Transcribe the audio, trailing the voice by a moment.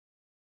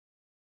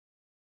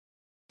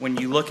when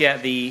you look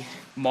at the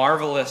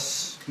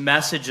marvelous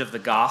message of the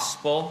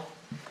gospel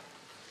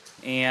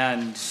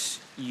and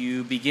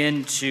you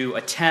begin to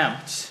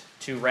attempt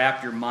to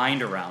wrap your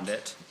mind around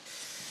it,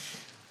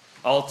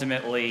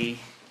 ultimately,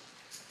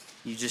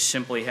 you just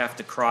simply have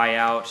to cry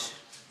out,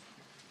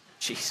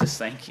 Jesus,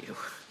 thank you.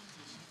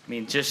 I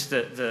mean, just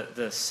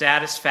the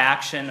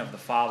satisfaction of the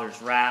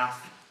Father's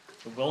wrath,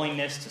 the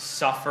willingness to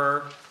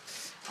suffer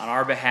on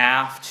our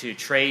behalf, to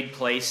trade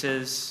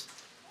places,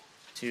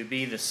 to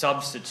be the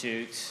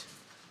substitute,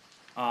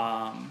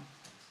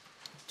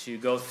 to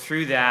go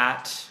through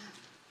that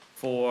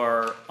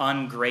for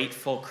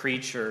ungrateful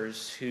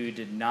creatures who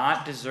did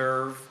not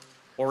deserve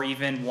or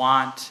even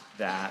want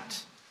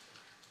that.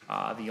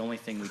 The only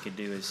thing we could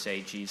do is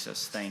say,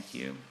 Jesus, thank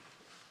you.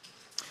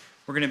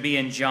 We're going to be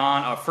in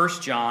 1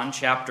 John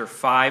chapter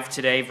 5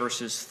 today,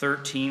 verses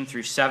 13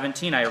 through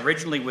 17. I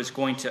originally was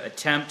going to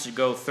attempt to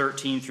go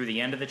 13 through the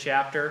end of the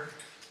chapter,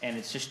 and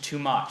it's just too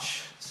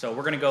much. So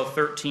we're going to go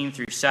 13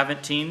 through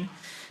 17,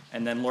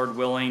 and then, Lord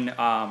willing,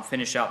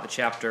 finish out the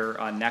chapter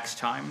next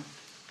time.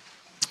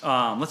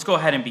 Let's go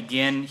ahead and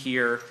begin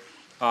here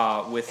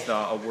with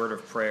a word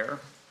of prayer.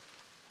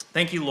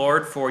 Thank you,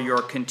 Lord, for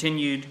your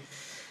continued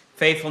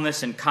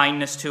faithfulness and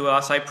kindness to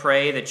us. I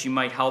pray that you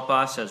might help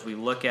us as we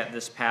look at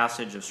this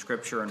passage of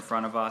Scripture in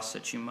front of us,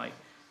 that you might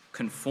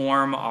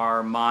conform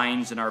our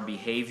minds and our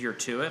behavior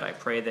to it. I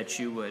pray that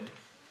you would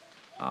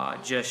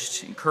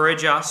just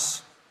encourage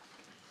us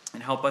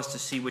and help us to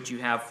see what you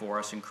have for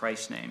us. In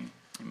Christ's name,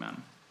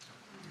 amen.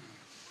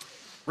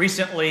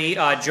 Recently,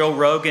 Joe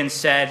Rogan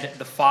said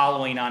the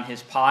following on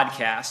his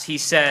podcast. He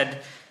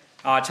said,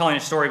 telling a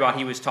story about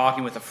he was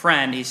talking with a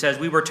friend, he says,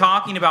 we were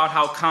talking about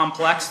how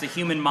complex the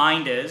human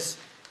mind is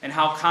and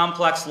how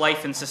complex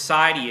life and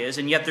society is,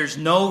 and yet there's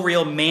no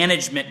real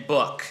management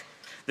book.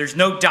 There's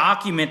no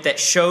document that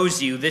shows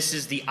you this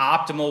is the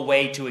optimal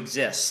way to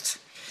exist.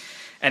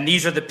 And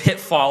these are the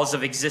pitfalls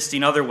of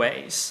existing other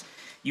ways.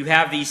 You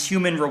have these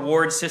human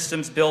reward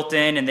systems built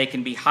in, and they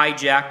can be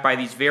hijacked by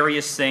these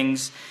various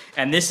things,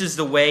 and this is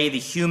the way the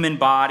human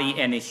body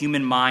and the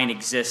human mind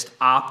exist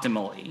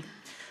optimally.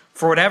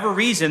 For whatever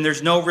reason,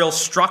 there's no real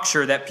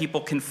structure that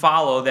people can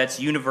follow that's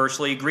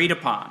universally agreed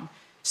upon.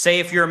 Say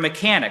if you're a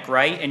mechanic,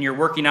 right, and you're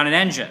working on an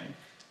engine.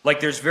 Like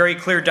there's very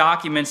clear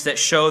documents that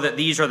show that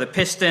these are the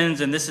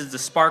pistons, and this is the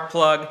spark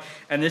plug,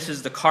 and this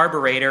is the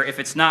carburetor. If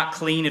it's not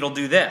clean, it'll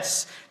do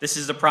this. This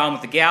is the problem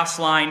with the gas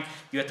line.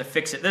 You have to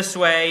fix it this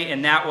way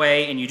and that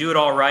way, and you do it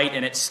all right,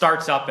 and it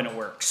starts up and it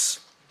works.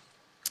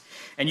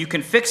 And you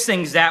can fix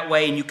things that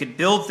way, and you can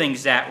build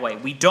things that way.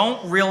 We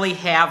don't really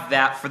have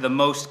that for the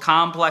most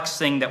complex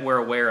thing that we're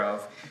aware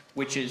of,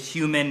 which is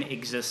human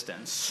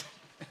existence.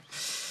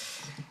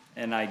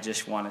 And I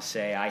just want to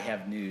say, I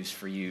have news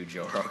for you,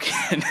 Joe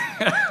Rogan.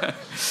 I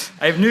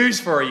have news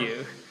for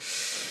you.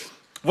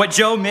 What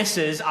Joe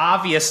misses,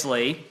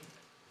 obviously,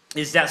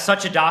 is that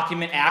such a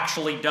document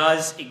actually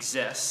does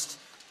exist.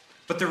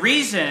 But the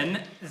reason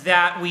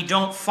that we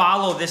don't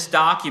follow this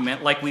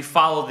document like we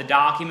follow the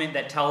document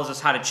that tells us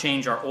how to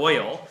change our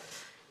oil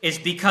is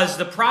because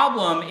the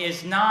problem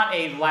is not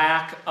a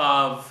lack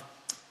of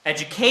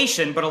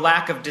education, but a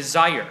lack of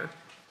desire.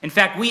 In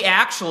fact, we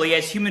actually,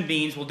 as human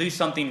beings, will do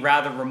something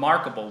rather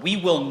remarkable. We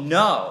will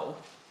know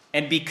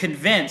and be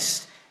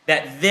convinced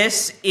that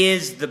this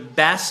is the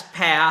best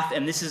path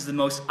and this is the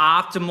most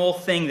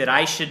optimal thing that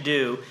I should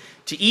do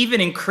to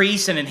even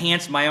increase and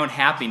enhance my own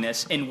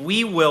happiness, and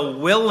we will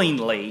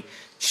willingly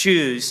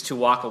choose to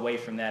walk away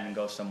from that and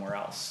go somewhere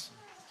else.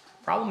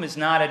 The problem is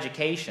not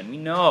education. We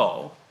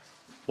know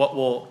what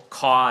will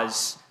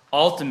cause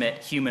ultimate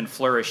human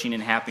flourishing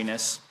and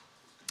happiness.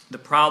 The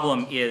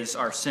problem is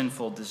our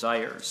sinful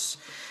desires.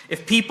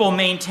 If people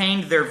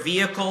maintained their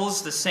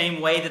vehicles the same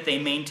way that they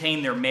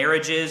maintain their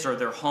marriages or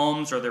their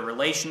homes or their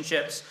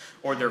relationships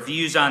or their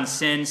views on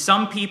sin,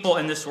 some people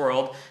in this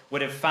world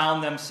would have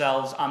found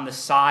themselves on the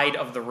side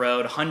of the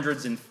road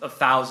hundreds of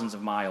thousands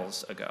of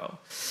miles ago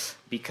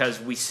because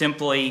we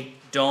simply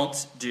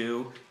don't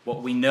do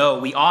what we know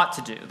we ought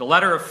to do. The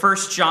letter of 1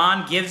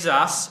 John gives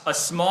us a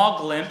small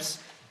glimpse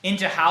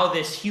into how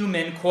this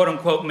human,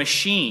 quote-unquote,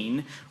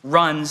 machine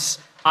runs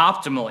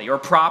optimally or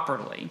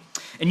properly.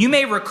 And you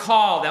may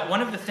recall that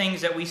one of the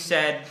things that we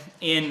said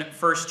in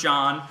 1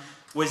 John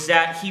was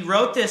that he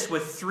wrote this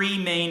with three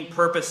main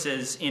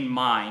purposes in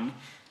mind.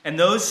 And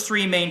those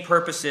three main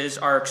purposes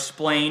are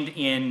explained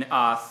in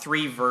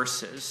 3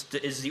 verses.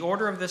 Is the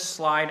order of this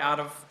slide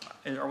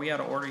are we out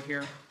of order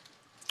here?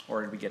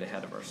 Or did we get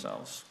ahead of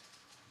ourselves?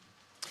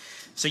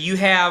 So you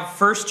have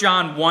 1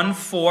 John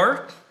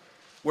 1:4,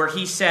 where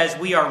he says,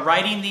 we are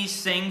writing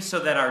these things so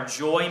that our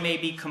joy may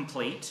be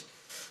complete.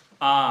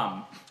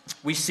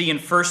 We see in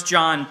 1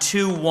 John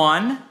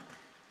 2:1,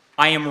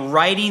 I am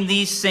writing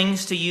these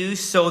things to you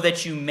so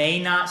that you may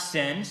not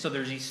sin. So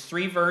there's these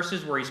 3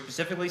 verses where he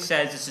specifically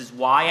says, this is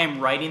why I'm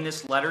writing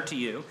this letter to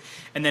you.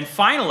 And then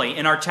finally,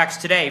 in our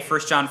text today,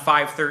 1 John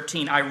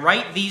 5:13, I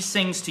write these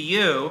things to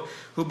you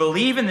who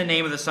believe in the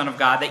name of the Son of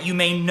God, that you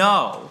may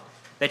know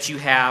that you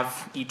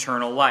have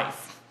eternal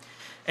life.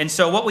 And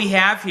so what we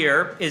have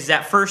here is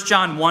that 1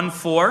 John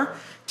 1:4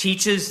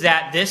 teaches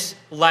that this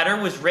letter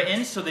was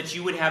written so that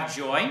you would have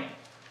joy.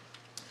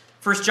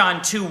 1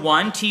 John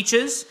 2:1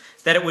 teaches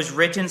that it was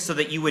written so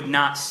that you would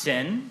not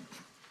sin.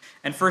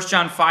 And 1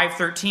 John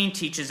 5:13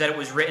 teaches that it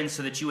was written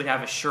so that you would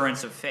have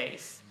assurance of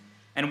faith.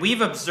 And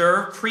we've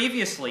observed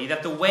previously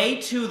that the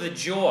way to the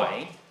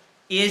joy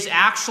is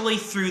actually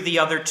through the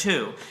other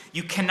two.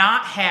 You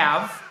cannot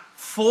have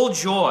full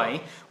joy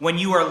when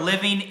you are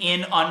living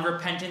in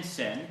unrepentant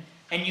sin,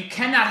 and you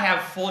cannot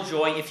have full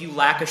joy if you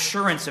lack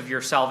assurance of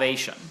your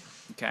salvation.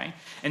 Okay?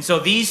 And so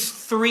these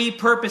three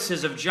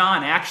purposes of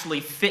John actually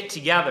fit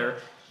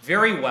together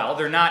very well.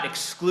 They're not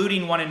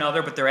excluding one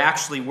another, but they're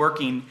actually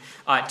working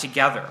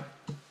together.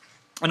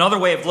 Another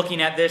way of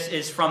looking at this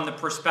is from the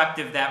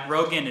perspective that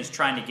Rogan is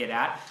trying to get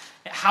at.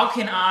 How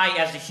can I,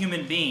 as a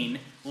human being,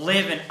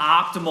 live an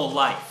optimal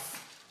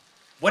life?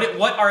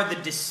 What are the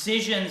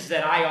decisions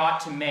that I ought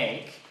to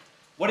make?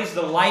 What is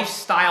the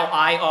lifestyle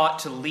I ought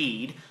to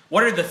lead?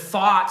 What are the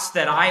thoughts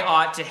that I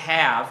ought to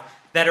have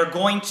that are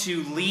going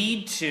to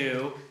lead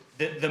to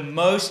the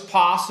most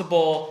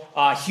possible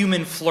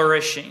human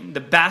flourishing,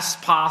 the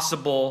best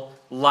possible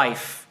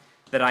life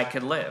that I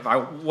could live?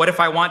 What if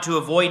I want to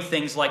avoid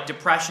things like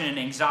depression and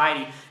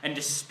anxiety and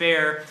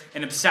despair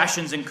and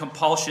obsessions and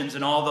compulsions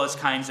and all those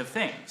kinds of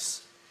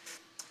things?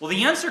 Well,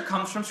 the answer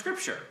comes from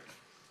Scripture.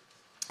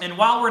 And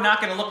while we're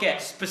not going to look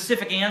at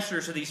specific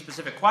answers to these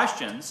specific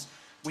questions,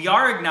 we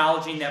are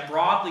acknowledging that,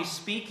 broadly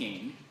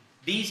speaking,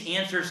 these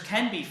answers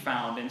can be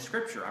found in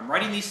Scripture. I'm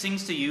writing these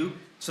things to you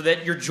so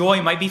that your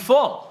joy might be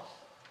full.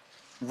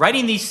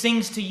 Writing these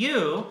things to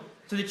you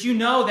so that you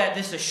know that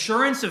this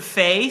assurance of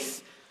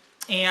faith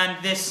and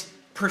this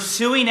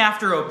pursuing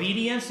after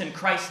obedience and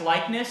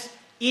Christ-likeness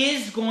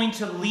is going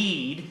to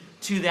lead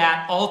to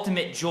that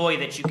ultimate joy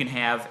that you can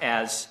have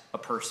as a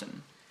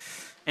person.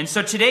 And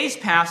so today's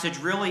passage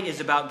really is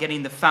about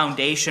getting the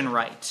foundation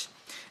right.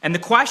 And the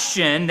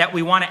question that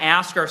we want to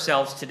ask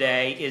ourselves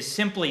today is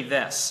simply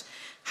this: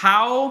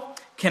 how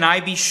can I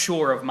be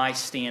sure of my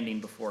standing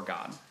before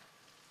God?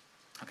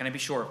 How can I be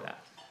sure of that?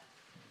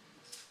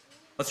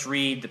 Let's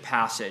read the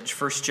passage,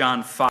 1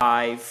 John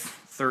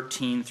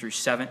 5:13 through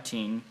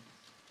 17.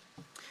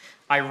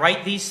 I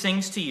write these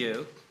things to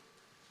you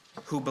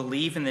who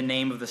believe in the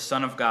name of the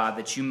Son of God,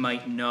 that you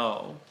might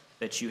know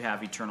that you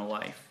have eternal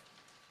life.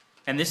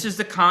 And this is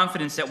the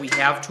confidence that we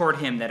have toward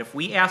him, that if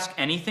we ask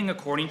anything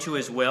according to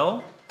his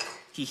will,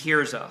 he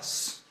hears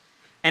us.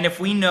 And if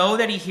we know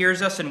that he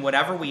hears us in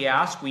whatever we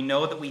ask, we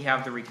know that we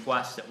have the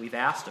request that we've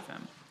asked of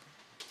him.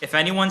 If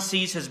anyone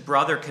sees his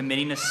brother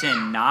committing a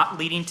sin not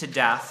leading to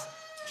death,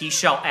 he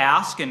shall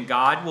ask, and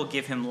God will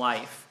give him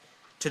life.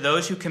 To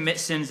those who commit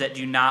sins that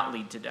do not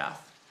lead to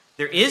death.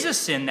 There is a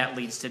sin that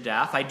leads to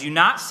death. I do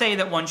not say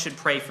that one should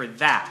pray for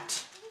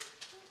that.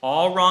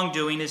 All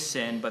wrongdoing is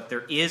sin, but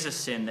there is a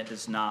sin that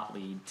does not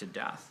lead to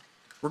death.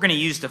 We're going to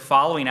use the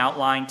following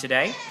outline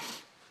today.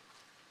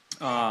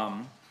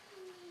 We're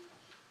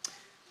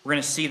going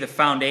to see the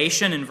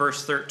foundation in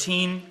verse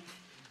 13.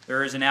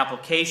 There is an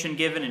application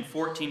given in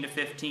 14 to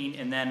 15,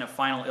 and then a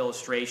final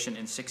illustration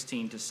in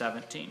 16 to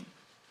 17.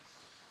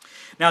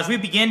 Now, as we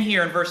begin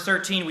here in verse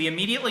 13, we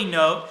immediately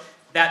note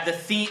that the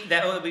theme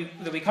that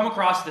we come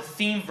across the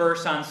theme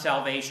verse on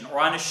salvation,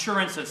 or on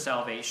assurance of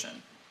salvation.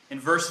 In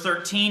verse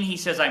 13, he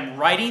says, I'm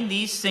writing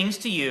these things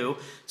to you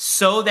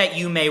so that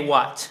you may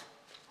what?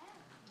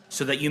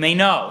 So that you may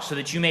know, so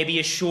that you may be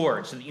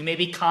assured, so that you may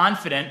be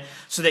confident,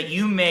 so that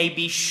you may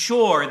be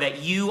sure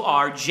that you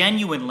are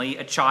genuinely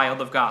a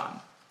child of God.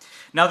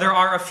 Now, there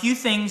are a few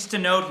things to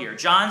note here.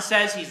 John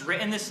says he's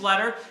written this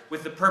letter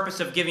with the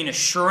purpose of giving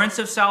assurance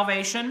of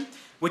salvation,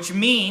 which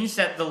means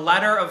that the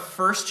letter of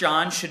 1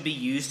 John should be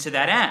used to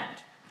that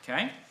end.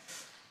 Okay?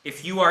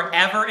 If you are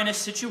ever in a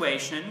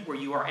situation where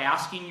you are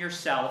asking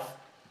yourself,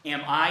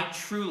 am I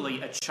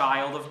truly a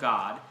child of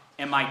God?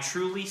 Am I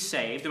truly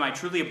saved? Am I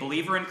truly a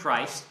believer in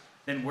Christ?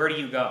 Then where do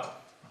you go?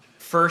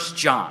 1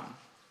 John.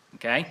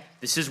 Okay?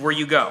 This is where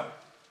you go.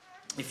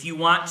 If you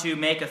want to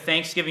make a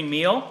Thanksgiving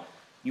meal,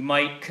 you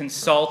might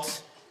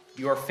consult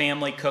your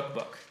family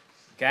cookbook.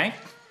 Okay?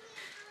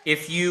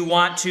 If you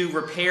want to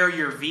repair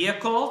your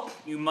vehicle,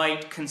 you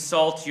might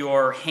consult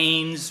your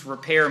Haynes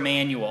repair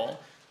manual,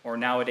 or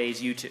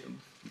nowadays YouTube.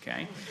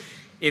 Okay?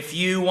 If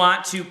you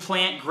want to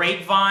plant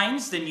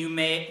grapevines, then you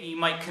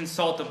might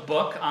consult a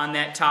book on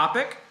that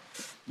topic.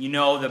 You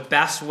know the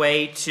best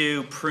way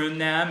to prune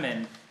them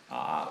and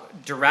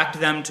direct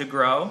them to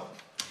grow.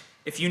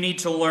 If you need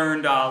to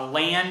learn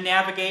land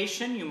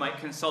navigation, you might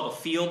consult a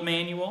field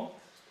manual.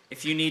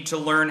 If you need to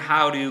learn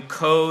how to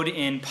code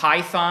in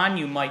Python,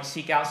 you might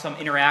seek out some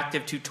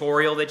interactive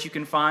tutorial that you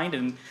can find,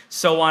 and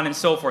so on and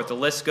so forth. The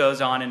list goes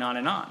on and on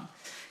and on.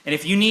 And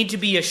if you need to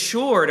be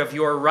assured of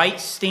your right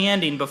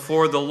standing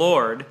before the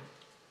Lord,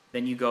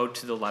 then you go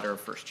to the letter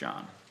of 1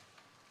 John.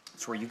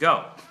 That's where you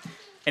go.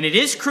 And it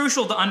is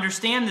crucial to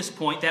understand this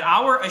point, that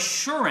our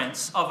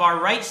assurance of our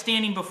right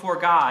standing before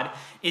God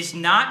is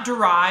not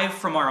derived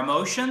from our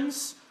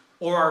emotions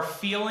or our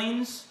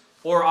feelings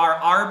or our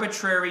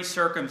arbitrary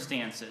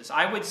circumstances.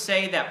 I would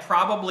say that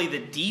probably the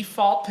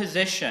default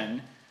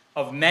position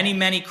of many,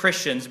 many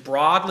Christians,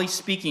 broadly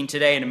speaking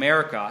today in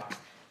America,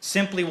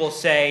 simply will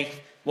say,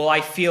 well,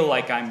 I feel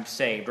like I'm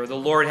saved, or the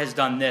Lord has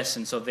done this,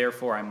 and so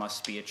therefore I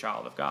must be a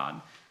child of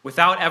God,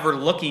 without ever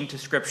looking to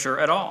Scripture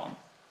at all.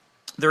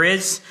 There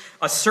is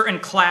a certain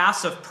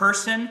class of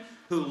person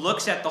who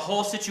looks at the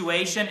whole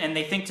situation and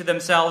they think to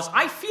themselves,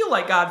 I feel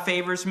like God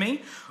favors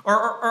me,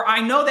 or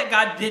I know that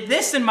God did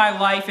this in my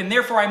life and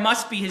therefore I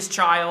must be his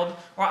child,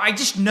 or I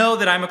just know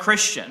that I'm a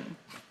Christian.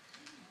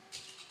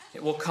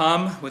 It will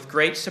come with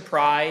great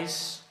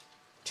surprise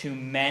to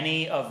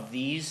many of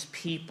these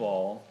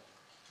people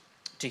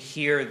to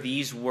hear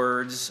these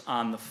words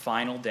on the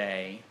final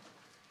day,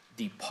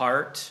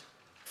 depart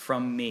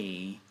from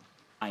me,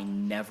 I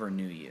never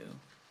knew you.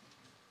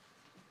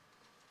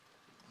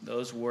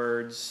 Those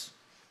words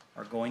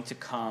are going to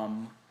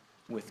come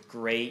with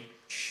great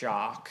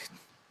shock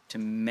to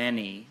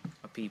many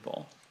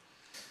people.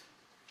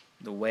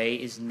 The way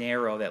is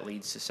narrow that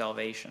leads to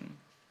salvation.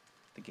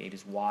 The gate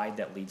is wide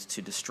that leads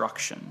to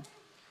destruction.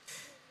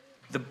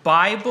 The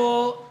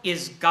Bible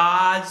is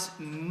God's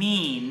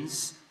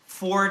means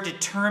for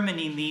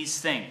determining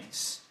these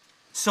things.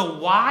 So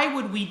why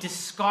would we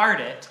discard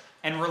it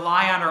and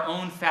rely on our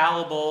own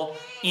fallible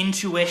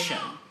intuition?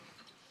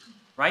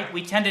 Right?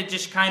 We tend to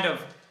just kind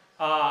of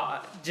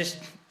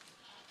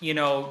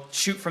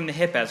shoot from the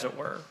hip, as it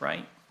were,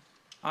 right?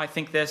 I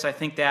think this, I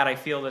think that, I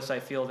feel this, I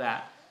feel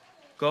that.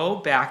 Go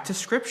back to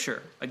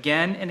Scripture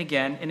again and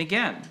again and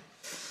again.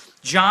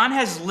 John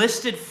has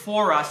listed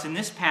for us in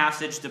this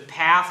passage the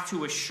path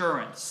to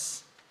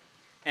assurance.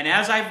 And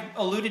as I've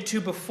alluded to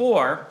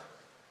before,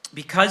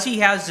 because he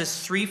has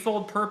this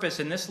threefold purpose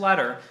in this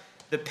letter,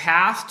 the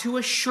path to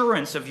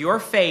assurance of your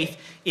faith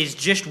is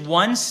just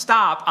one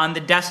stop on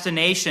the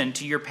destination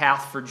to your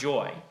path for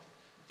joy.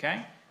 Okay?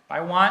 If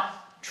I want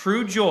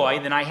true joy,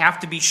 then I have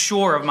to be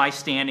sure of my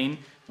standing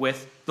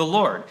with the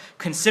Lord.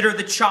 Consider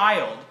the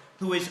child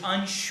who is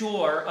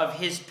unsure of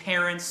his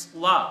parents'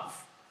 love.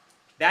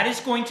 That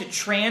is going to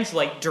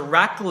translate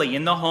directly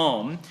in the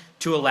home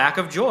to a lack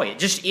of joy. It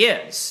just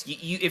is.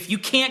 If you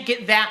can't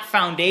get that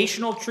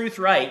foundational truth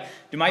right,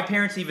 do my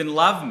parents even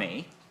love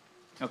me?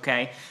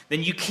 Okay,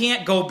 then you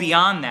can't go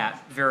beyond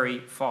that very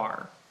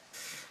far.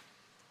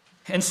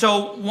 And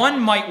so one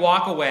might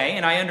walk away,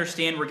 and I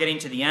understand we're getting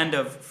to the end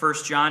of 1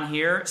 John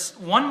here,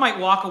 one might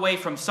walk away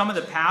from some of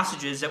the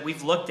passages that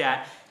we've looked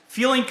at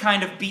feeling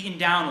kind of beaten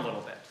down a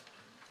little bit.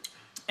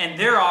 And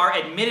there are,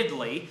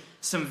 admittedly,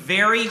 some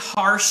very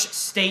harsh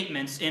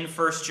statements in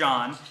 1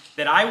 John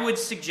that I would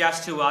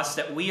suggest to us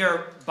that we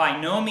are by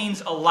no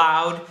means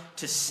allowed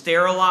to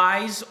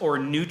sterilize or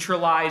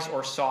neutralize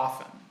or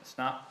soften. It's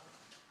not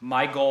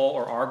my goal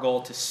or our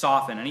goal to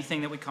soften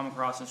anything that we come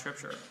across in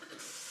Scripture.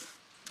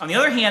 On the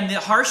other hand, the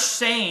harsh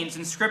sayings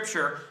in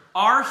Scripture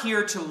are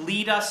here to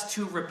lead us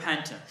to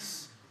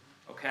repentance.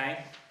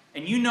 Okay?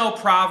 And you know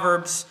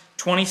Proverbs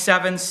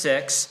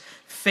 27:6,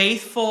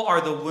 faithful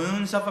are the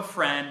wounds of a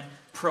friend,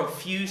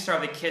 profuse are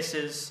the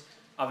kisses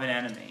of an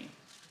enemy.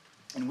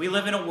 And we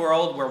live in a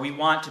world where we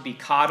want to be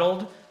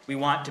coddled, we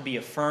want to be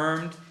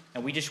affirmed,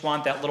 and we just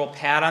want that little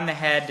pat on the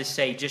head to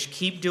say, just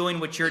keep doing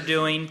what you're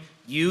doing,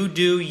 you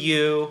do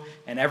you,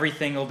 and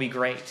everything will be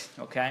great,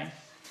 okay?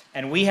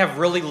 And we have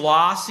really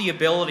lost the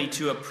ability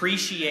to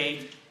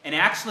appreciate and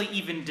actually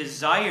even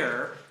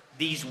desire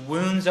these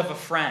wounds of a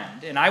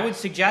friend. And I would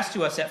suggest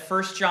to us that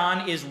 1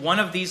 John is one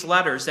of these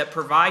letters that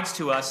provides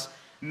to us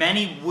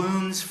many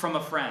wounds from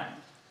a friend,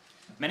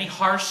 many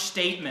harsh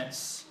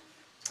statements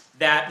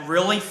that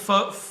really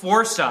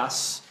force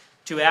us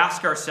to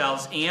ask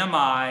ourselves, am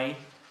I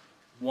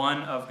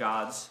one of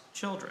God's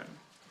children?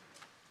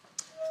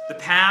 The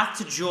path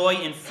to joy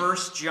in 1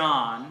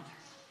 John,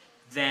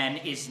 then,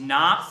 is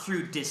not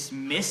through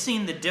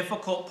dismissing the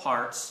difficult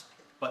parts,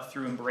 but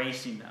through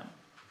embracing them,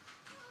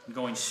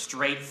 going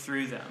straight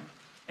through them.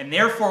 And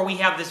therefore, we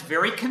have this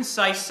very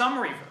concise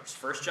summary verse,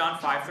 1 John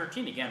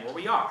 5:13, again, where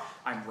we are.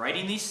 I'm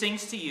writing these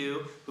things to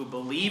you who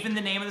believe in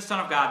the name of the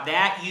Son of God,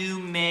 that you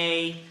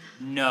may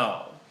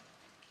know.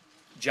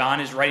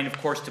 John is writing, of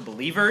course, to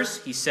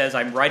believers. He says,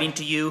 I'm writing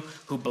to you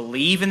who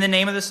believe in the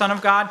name of the Son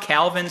of God.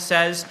 Calvin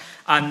says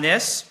on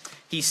this,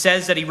 he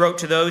says that he wrote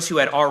to those who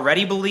had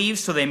already believed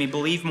so they may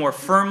believe more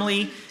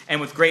firmly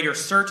and with greater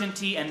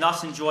certainty and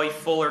thus enjoy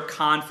fuller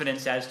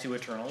confidence as to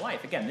eternal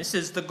life. Again, this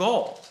is the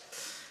goal.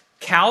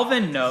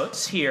 Calvin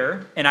notes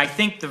here, and I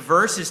think the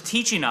verse is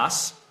teaching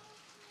us,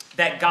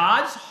 that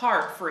God's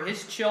heart for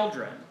his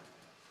children,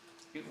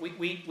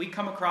 we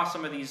come across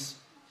some of these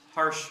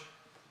harsh,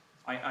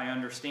 I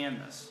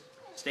understand this,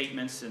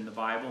 statements in the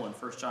Bible, and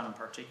 1 John in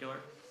particular,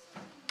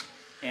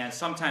 and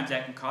sometimes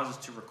that can cause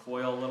us to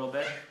recoil a little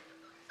bit.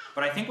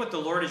 But I think what the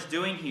Lord is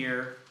doing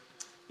here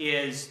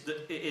is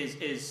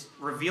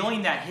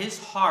revealing that his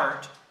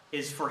heart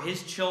is for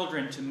his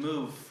children to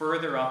move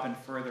further up and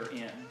further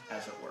in,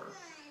 as it were.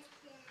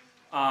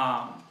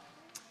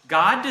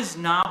 God does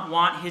not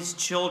want his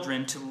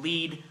children to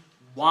lead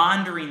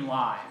wandering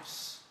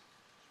lives.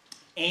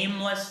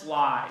 aimless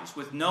lives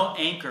with no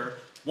anchor,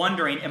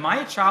 wondering, am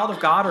I a child of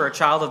God or a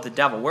child of the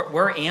devil?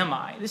 Where am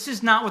I? This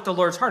is not what the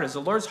Lord's heart is.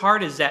 The Lord's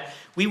heart is that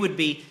we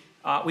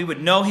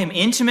would know him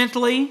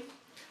intimately.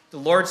 The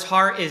Lord's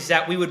heart is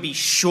that we would be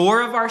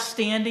sure of our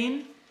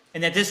standing,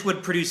 and that this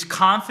would produce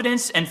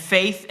confidence and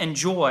faith and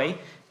joy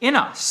in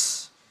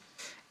us.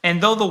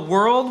 And though the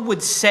world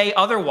would say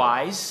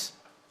otherwise,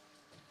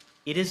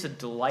 it is a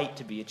delight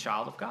to be a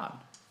child of God.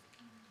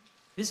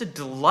 It is a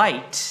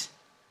delight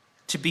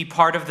to be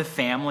part of the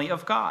family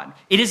of God.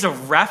 It is a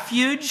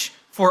refuge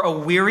for a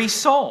weary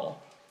soul.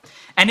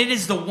 And it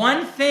is the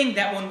one thing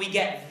that when we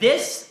get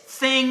this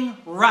thing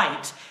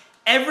right,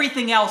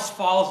 everything else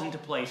falls into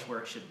place where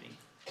it should be.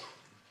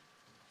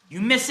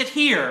 You miss it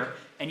here,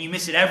 and you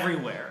miss it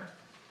everywhere.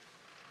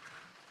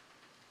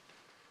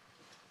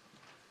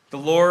 The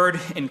Lord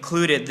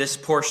included this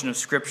portion of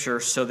Scripture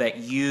so that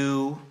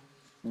you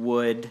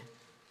would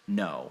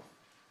know.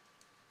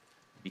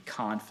 Be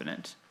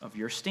confident of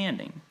your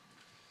standing.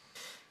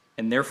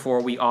 And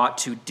therefore, we ought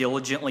to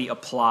diligently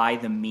apply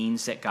the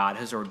means that God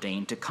has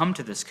ordained to come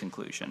to this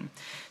conclusion.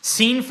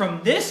 Seen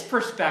from this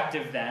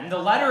perspective, then, the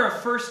letter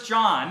of 1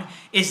 John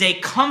is a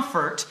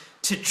comfort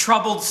to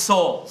troubled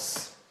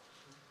souls.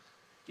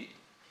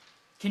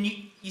 Can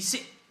you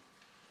see?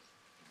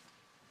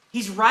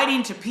 He's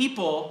writing to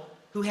people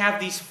who have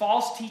these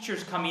false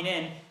teachers coming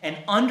in and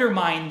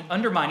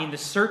undermining the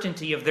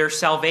certainty of their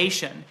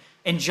salvation.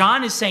 And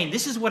John is saying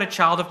this is what a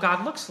child of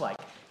God looks like.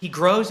 He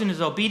grows in his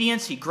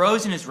obedience. He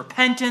grows in his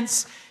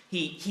repentance.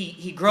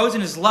 He grows in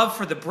his love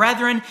for the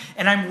brethren.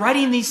 And I'm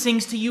writing these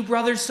things to you,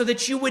 brothers, so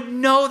that you would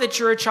know that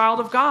you're a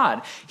child of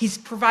God. He's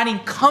providing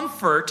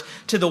comfort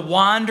to the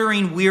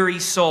wandering, weary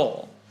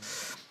soul.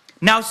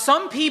 Now,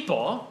 some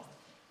people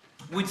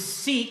would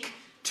seek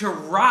to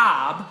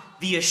rob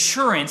the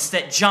assurance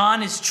that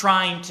John is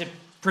trying to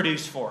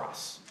produce for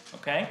us.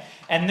 Okay?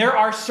 And there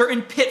are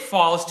certain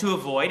pitfalls to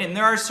avoid, and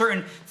there are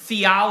certain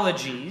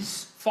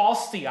theologies,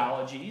 false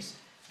theologies,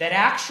 that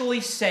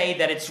actually say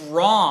that it's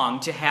wrong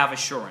to have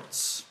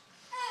assurance.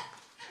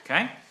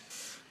 Okay?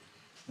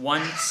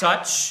 One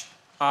such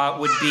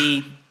would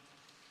be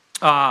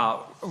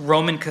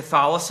Roman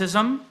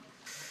Catholicism.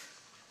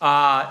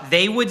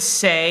 They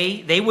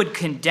would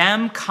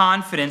condemn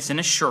confidence and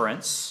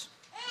assurance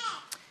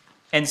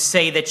and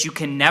say that you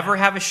can never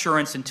have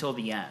assurance until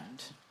the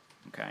end.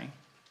 Okay?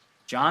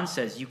 John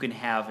says you can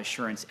have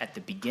assurance at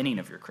the beginning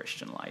of your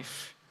Christian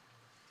life.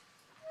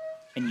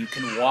 And you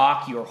can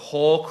walk your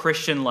whole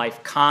Christian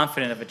life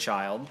confident of a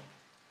child.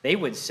 They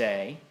would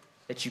say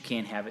that you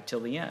can't have it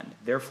till the end.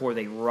 Therefore,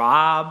 they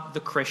rob the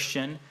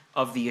Christian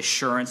of the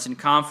assurance and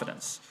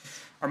confidence.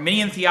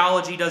 Arminian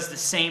theology does the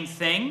same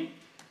thing.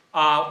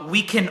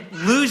 We can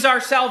lose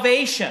our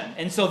salvation,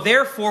 and so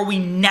therefore we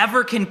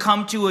never can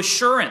come to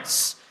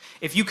assurance.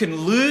 If you can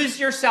lose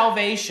your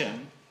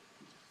salvation,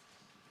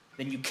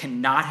 then you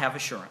cannot have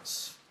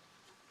assurance.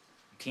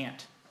 You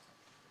can't.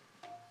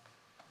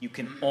 You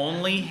can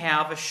only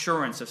have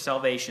assurance of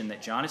salvation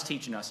that John is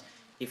teaching us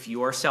if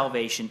your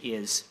salvation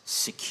is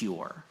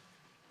secure.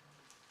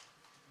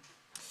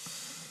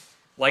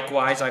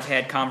 Likewise, I've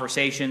had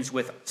conversations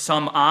with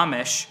some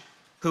Amish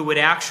who would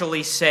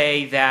actually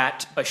say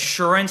that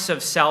assurance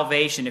of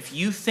salvation, if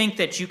you think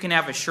that you can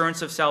have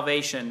assurance of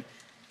salvation,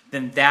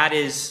 then that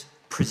is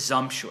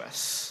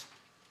presumptuous.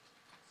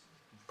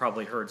 You've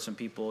probably heard some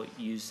people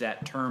use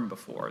that term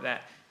before,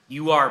 that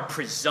you are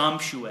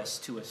presumptuous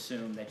to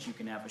assume that you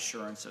can have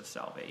assurance of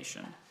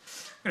salvation.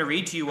 I'm going to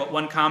read to you what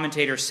one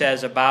commentator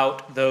says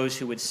about those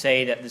who would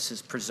say that this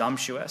is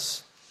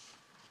presumptuous.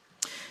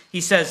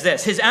 He says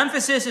this: his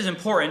emphasis is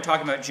important,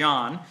 talking about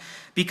John,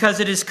 because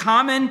it is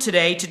common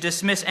today to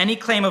dismiss any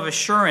claim of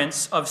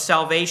assurance of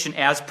salvation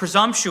as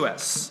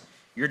presumptuous.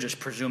 You're just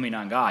presuming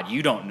on God.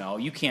 You don't know.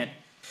 You can't.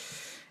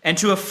 And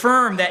to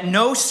affirm that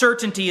no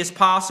certainty is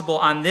possible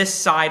on this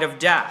side of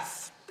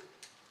death.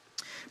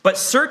 But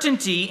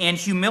certainty and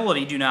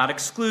humility do not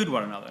exclude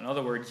one another. In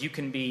other words, you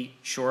can be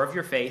sure of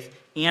your faith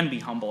and be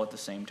humble at the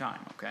same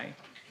time, okay?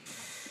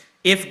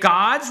 If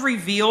God's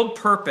revealed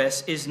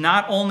purpose is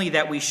not only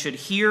that we should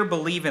hear,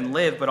 believe, and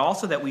live, but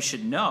also that we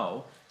should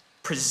know,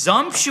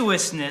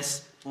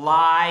 presumptuousness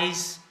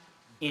lies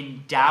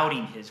in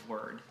doubting his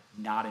word,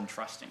 not in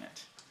trusting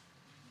it.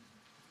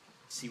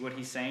 See what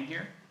he's saying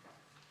here?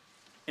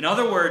 In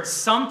other words,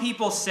 some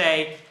people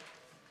say,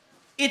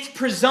 it's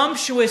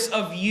presumptuous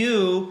of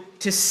you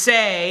to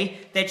say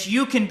that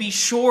you can be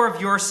sure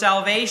of your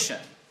salvation.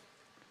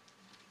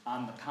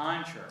 On the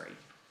contrary,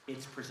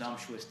 it's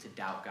presumptuous to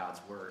doubt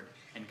God's word,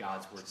 and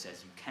God's word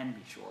says you can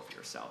be sure of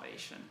your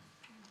salvation.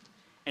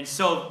 And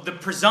so the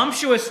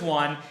presumptuous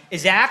one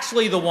is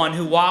actually the one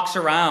who walks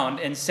around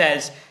and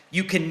says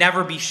you can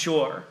never be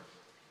sure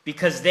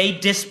because they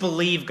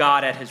disbelieve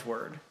God at his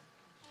word.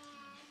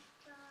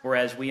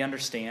 Whereas we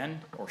understand,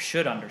 or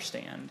should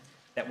understand,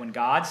 that when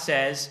God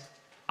says,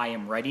 I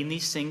am writing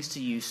these things to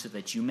you so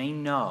that you may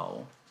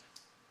know,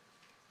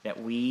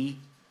 that we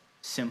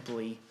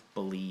simply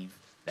believe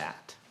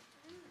that.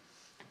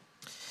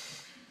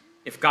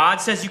 If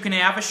God says you can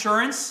have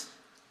assurance,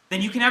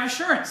 then you can have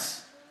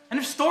assurance. End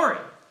of story.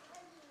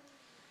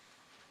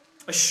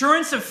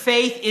 Assurance of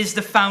faith is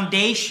the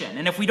foundation.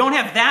 And if we don't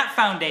have that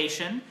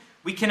foundation,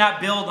 we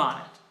cannot build on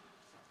it.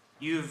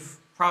 You've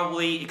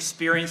probably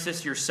experienced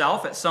this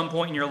yourself at some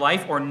point in your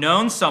life, or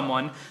known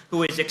someone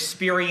who has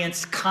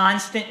experienced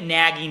constant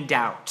nagging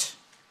doubt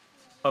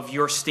of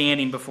your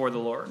standing before the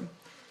Lord.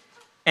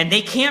 And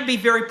they can't be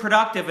very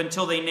productive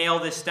until they nail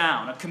this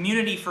down. A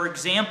community, for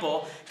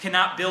example,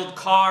 cannot build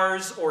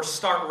cars or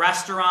start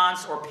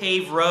restaurants or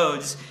pave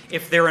roads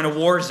if they're in a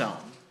war zone.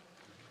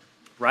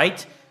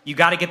 Right? You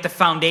got to get the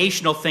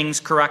foundational things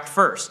correct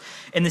first.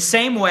 In the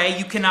same way,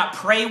 you cannot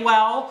pray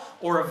well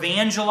or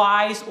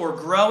evangelize or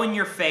grow in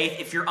your faith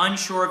if you're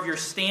unsure of your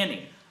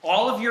standing.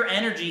 All of your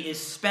energy is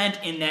spent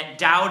in that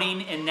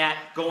doubting and that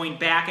going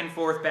back and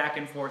forth, back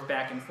and forth,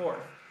 back and forth.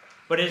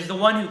 But it is the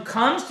one who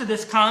comes to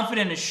this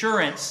confident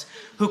assurance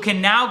who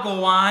can now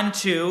go on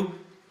to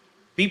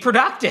be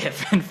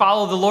productive and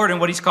follow the Lord in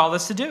what He's called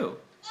us to do.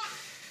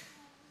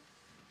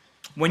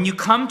 When you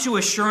come to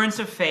assurance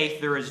of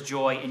faith, there is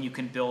joy, and you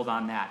can build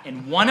on that.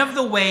 And one of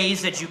the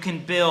ways that you can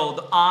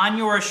build on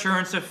your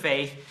assurance of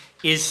faith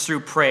is through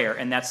prayer,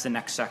 and that's the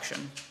next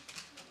section.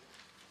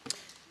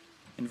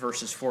 In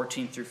verses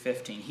 14 through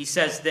 15. He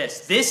says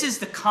this is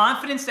the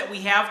confidence that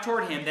we have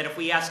toward Him, that if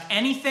we ask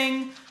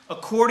anything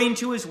according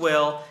to His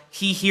will,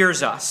 He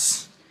hears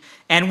us.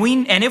 And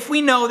if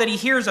we know that He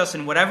hears us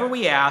in whatever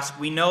we ask,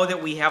 we know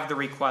that we have the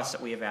request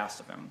that we have asked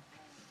of Him.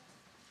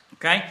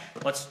 Okay?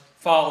 Let's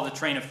follow the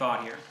train of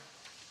thought here.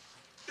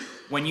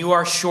 When you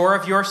are sure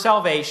of your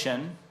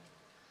salvation,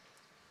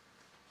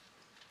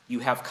 you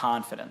have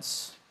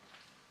confidence.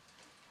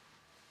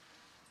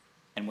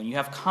 And when you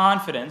have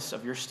confidence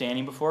of your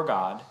standing before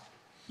God,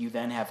 you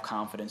then have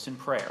confidence in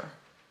prayer.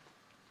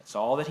 That's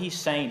all that he's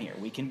saying here.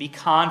 We can be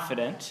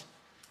confident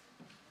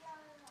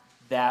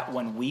that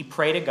when we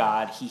pray to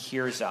God, He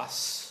hears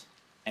us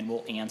and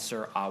will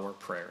answer our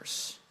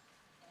prayers.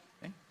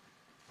 Okay?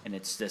 And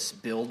it's this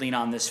building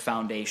on this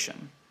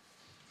foundation.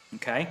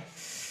 Okay?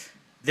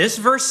 This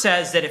verse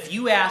says that if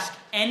you ask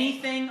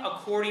anything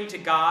according to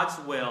God's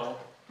will,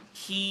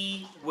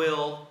 He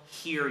will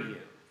hear you.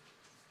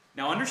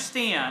 Now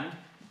understand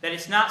that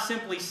it's not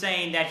simply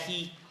saying that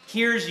He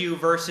hears you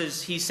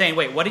versus He's saying,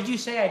 wait, what did you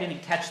say? I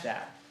didn't catch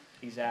that.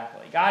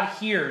 Exactly. God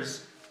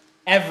hears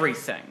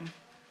everything.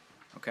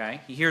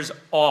 Okay? He hears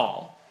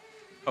all.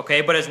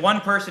 Okay? But as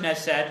one person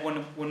has said,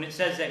 when it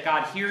says that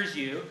God hears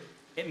you,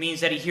 it means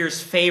that He hears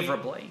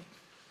favorably.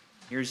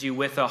 Hears you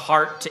with a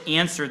heart to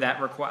answer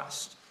that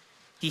request.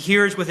 He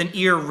hears with an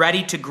ear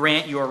ready to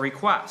grant your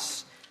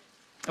requests.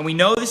 And we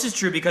know this is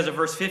true because of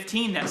verse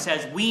 15 that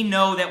says, we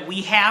know that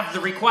we have the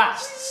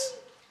requests.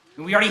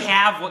 And we already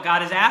have what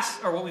God has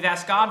asked, or what we've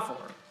asked God for.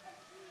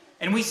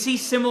 And we see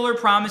similar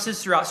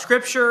promises throughout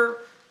Scripture.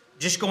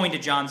 Just going to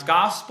John's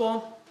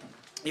Gospel.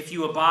 If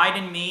you abide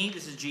in me,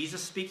 this is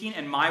Jesus speaking,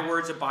 and my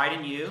words abide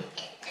in you,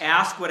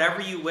 ask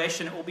whatever you wish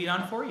and it will be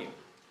done for you.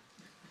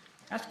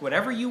 Ask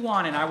whatever you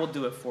want, and I will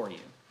do it for you.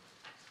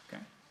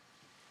 Okay?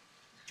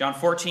 John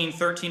 14,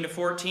 13 to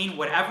 14.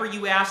 Whatever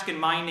you ask in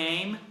my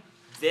name,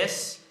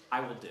 this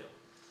I will do.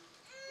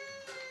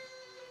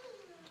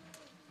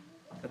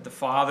 That the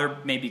Father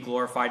may be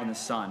glorified in the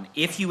Son.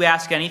 If you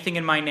ask anything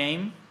in my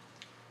name,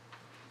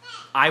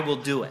 I will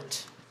do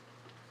it.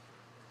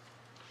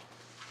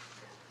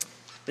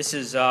 This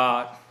is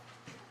an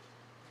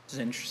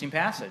interesting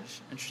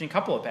passage. Interesting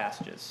couple of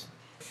passages.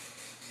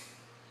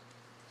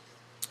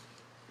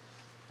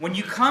 When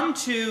you come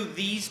to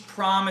these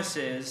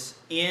promises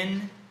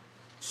in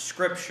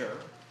Scripture,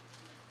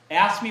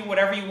 ask me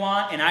whatever you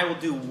want, and I will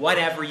do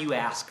whatever you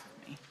ask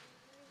of me.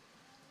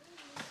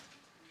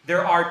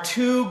 There are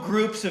two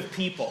groups of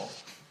people.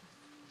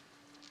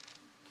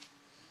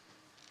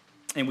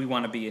 And we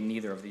want to be in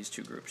neither of these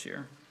two groups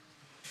here.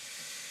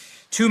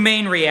 Two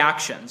main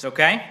reactions,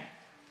 okay?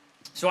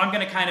 So I'm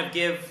going to kind of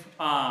give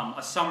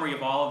a summary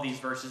of all of these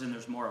verses, and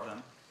there's more of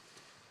them.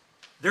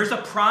 There's a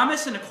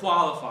promise and a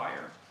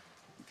qualifier.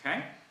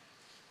 Okay?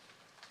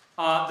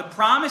 The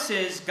promise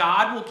is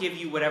God will give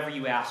you whatever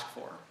you ask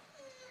for.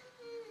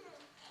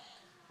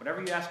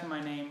 Whatever you ask in my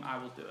name, I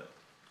will do it.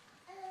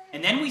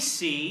 And then we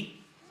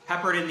see,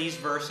 peppered in these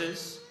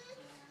verses,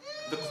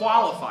 the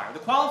qualifier. The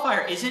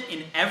qualifier isn't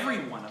in every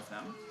one of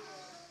them,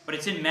 but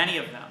it's in many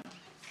of them.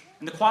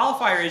 And the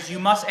qualifier is you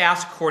must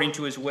ask according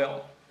to His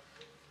will.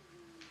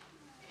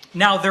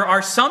 Now, there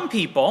are some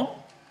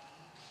people,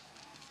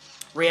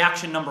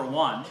 reaction number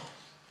one,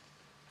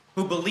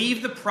 who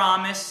believe the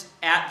promise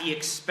at the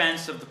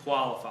expense of the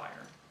qualifier.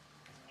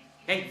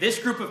 Okay, this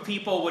group of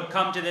people would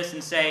come to this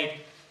and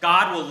say,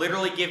 God will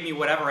literally give me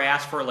whatever I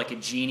ask for, like a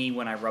genie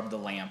when I rub the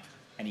lamp,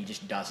 and He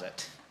just does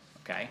it.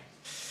 Okay?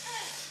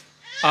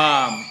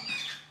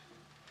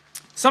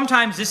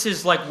 Sometimes this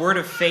is like word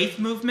of faith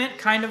movement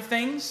kind of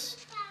things.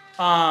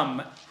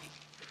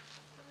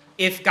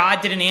 If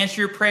God didn't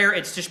answer your prayer,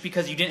 it's just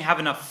because you didn't have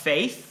enough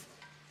faith.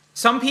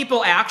 Some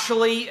people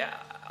actually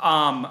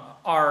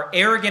are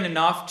arrogant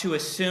enough to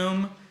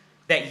assume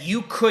that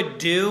you could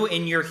do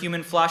in your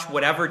human flesh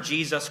whatever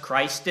Jesus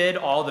Christ did,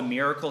 all the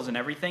miracles and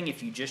everything,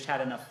 if you just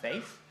had enough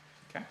faith?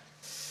 Okay.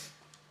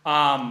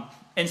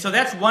 And so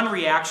that's one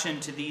reaction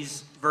to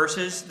these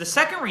verses. The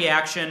second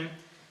reaction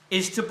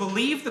is to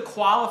believe the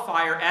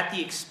qualifier at the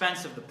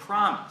expense of the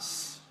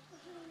promise.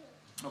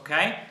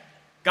 Okay?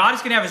 God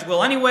is going to have his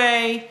will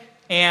anyway,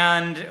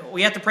 and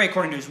we have to pray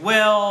according to his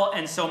will,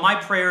 and so my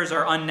prayers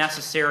are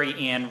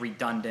unnecessary and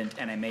redundant,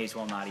 and I may as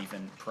well not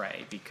even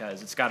pray,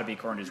 because it's got to be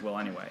according to his will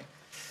anyway.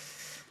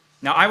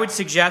 Now, I would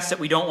suggest that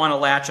we don't want to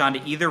latch on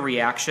to either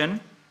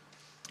reaction.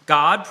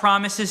 God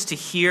promises to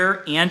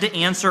hear and to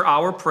answer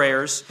our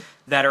prayers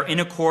that are in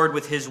accord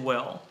with his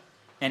will.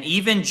 And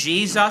even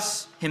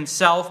Jesus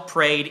himself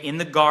prayed in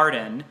the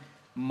garden,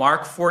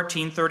 Mark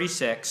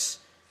 14:36,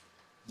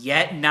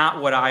 "Yet not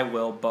what I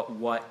will, but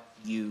what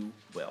you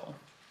will."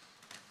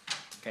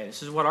 Okay,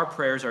 this is what our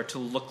prayers are to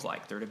look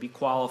like. They're to be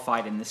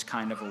qualified in this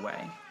kind of a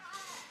way.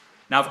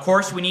 Now, of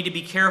course, we need to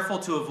be careful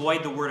to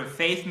avoid the word of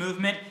faith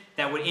movement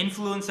that would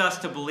influence us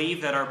to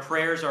believe that our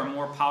prayers are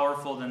more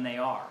powerful than they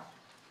are.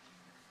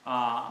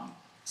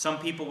 Some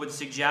people would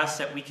suggest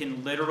that we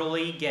can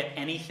literally get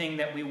anything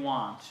that we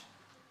want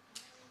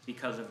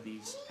because of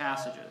these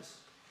passages.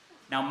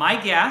 Now, my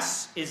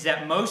guess is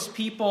that most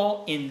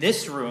people in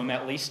this room,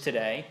 at least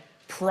today,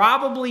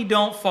 probably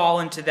don't fall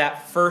into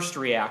that first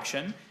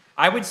reaction.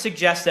 I would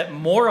suggest that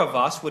more of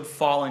us would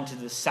fall into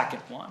the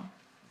second one.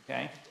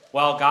 Okay?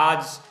 Well,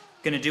 God's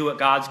going to do what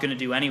God's going to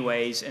do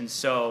anyways, and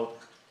so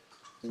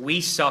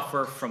we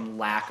suffer from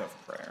lack of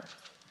prayer.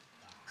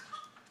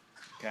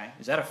 Okay?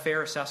 Is that a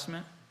fair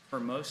assessment for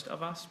most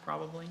of us,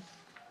 probably?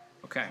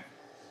 Okay.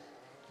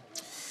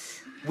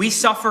 We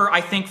suffer,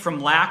 I think, from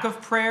lack of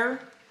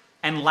prayer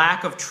and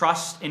lack of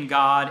trust in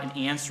God and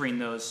answering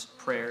those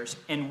prayers.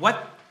 And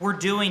what we're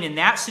doing in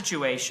that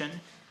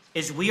situation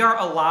is we are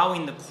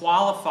allowing the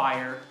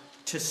qualifier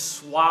to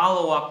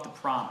swallow up the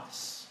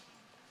promise,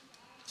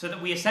 so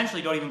that we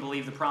essentially don't even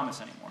believe the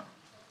promise anymore.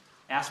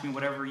 Ask me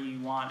whatever you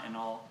want and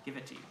I'll give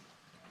it to you.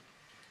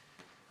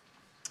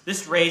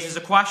 This raises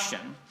a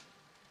question.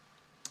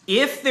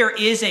 If there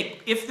is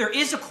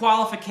a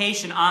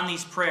qualification on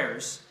these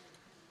prayers,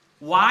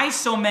 why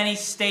so many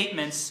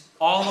statements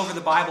all over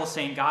the Bible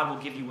saying God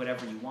will give you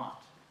whatever you want?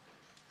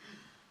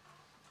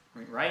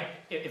 Right?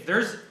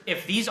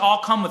 If these all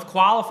come with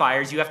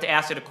qualifiers, you have to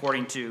ask it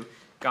according to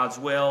God's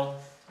will.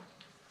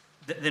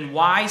 Then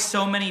why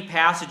so many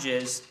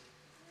passages,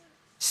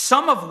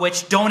 some of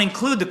which don't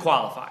include the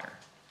qualifier?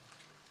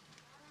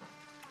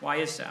 Why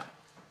is that?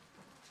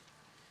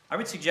 I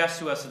would suggest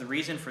to us that the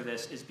reason for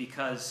this is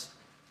because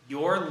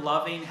your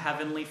loving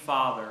Heavenly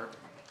Father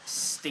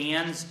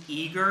stands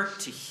eager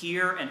to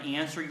hear and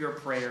answer your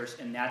prayers,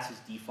 and that's his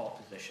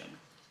default position.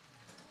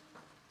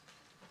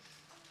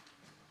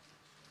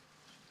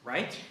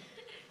 Right?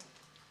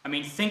 I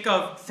mean, think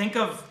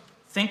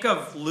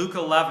of Luke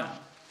 11.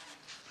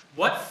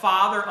 What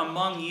father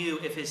among you,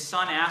 if his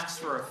son asks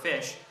for a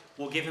fish,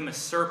 will give him a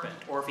serpent?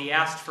 Or if he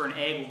asks for an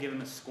egg, will give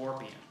him a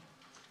scorpion?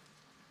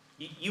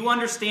 You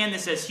understand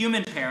this as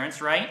human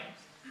parents, right?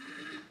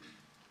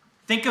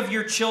 Think of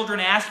your children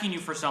asking you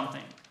for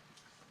something.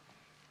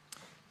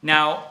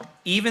 Now,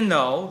 even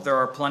though there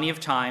are plenty of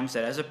times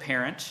that as a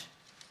parent,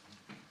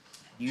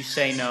 you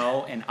say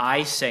no and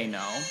I say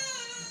no,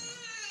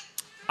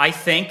 I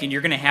think, and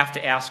you're going to have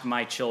to ask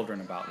my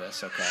children about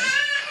this, okay?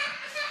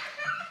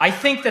 I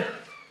think that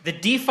the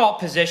default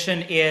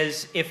position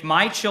is if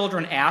my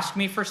children ask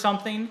me for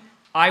something,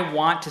 I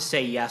want to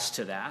say yes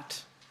to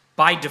that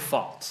by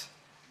default.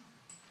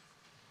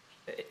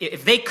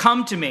 If they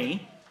come to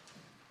me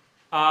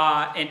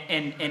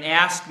and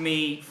ask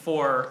me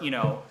for,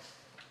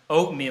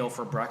 oatmeal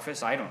for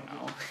breakfast, I don't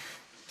know.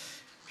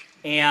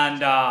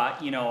 And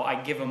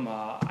I give them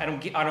I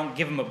don't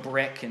give them a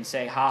brick and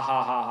say ha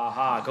ha ha ha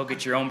ha, go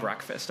get your own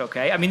breakfast,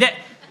 okay? I mean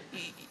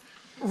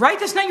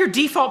that's not your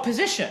default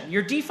position.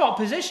 Your default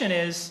position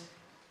is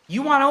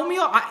you want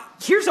oatmeal?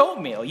 Here's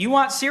oatmeal. You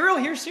want cereal?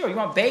 Here's cereal. You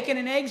want bacon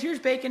and eggs? Here's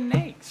bacon and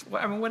eggs.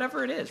 I mean,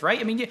 whatever it is, right?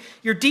 I mean,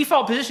 your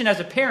default position as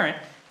a parent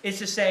is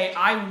to say,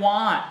 I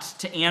want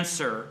to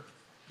answer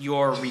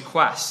your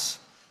requests.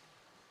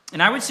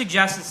 And I would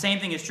suggest the same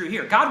thing is true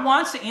here. God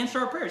wants to answer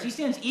our prayers. He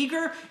stands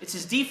eager. It's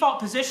his default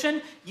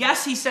position.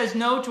 Yes, he says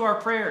no to our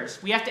prayers.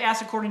 We have to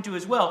ask according to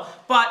his will.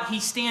 But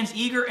he stands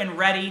eager and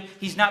ready.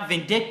 He's not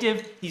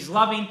vindictive. He's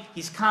loving.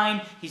 He's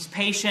kind. He's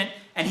patient.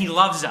 And he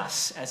loves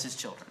us as his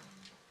children.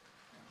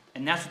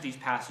 And that's what these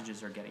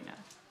passages are getting at.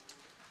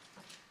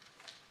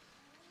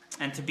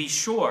 And to be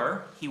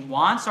sure, he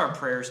wants our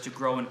prayers to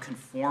grow in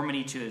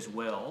conformity to his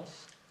will.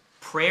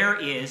 Prayer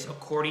is,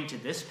 according to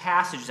this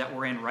passage that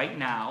we're in right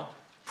now,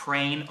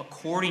 praying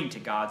according to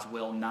God's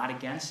will, not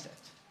against it.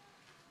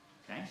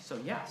 Okay? So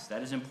yes,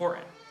 that is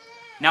important.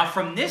 Now,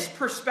 from this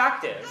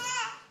perspective,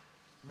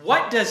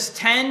 what does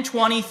 10,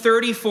 20,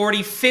 30,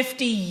 40,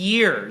 50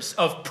 years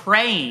of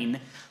praying,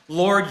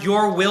 Lord,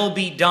 your will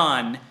be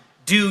done,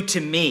 do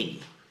to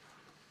me?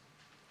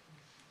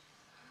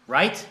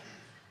 Right?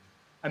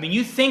 I mean,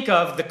 you think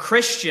of the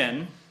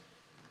Christian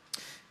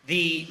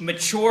the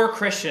mature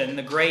Christian,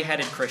 the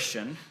gray-headed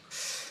Christian,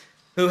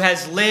 who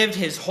has lived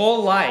his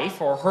whole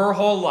life or her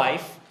whole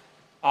life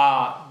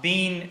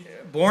being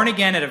born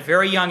again at a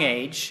very young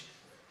age,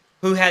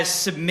 who has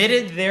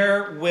submitted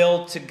their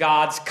will to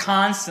God's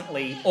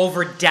constantly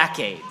over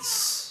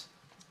decades.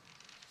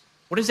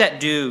 What does that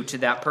do to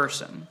that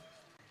person?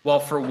 Well,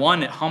 for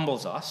one, it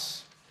humbles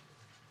us.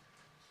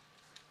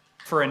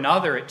 For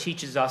another, it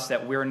teaches us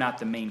that we're not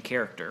the main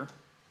character.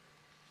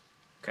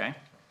 Okay?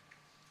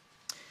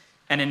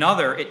 And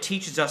another, it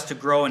teaches us to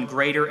grow in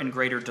greater and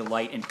greater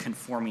delight in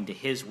conforming to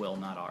his will,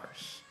 not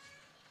ours.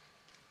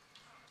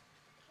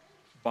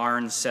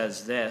 Barnes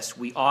says this: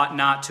 we ought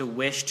not to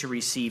wish to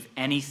receive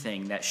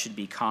anything that should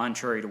be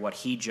contrary to what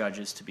he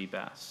judges to be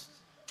best.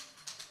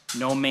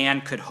 No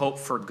man could hope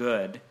for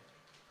good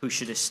who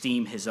should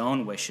esteem his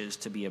own wishes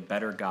to be a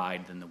better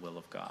guide than the will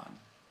of God.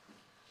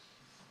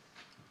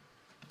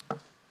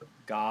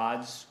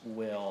 God's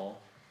will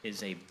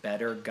is a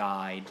better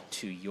guide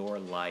to your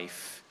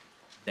life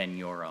than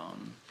your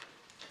own.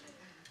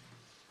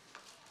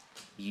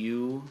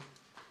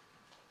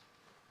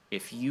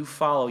 If you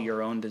follow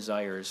your own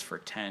desires for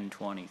 10,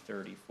 20,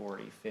 30,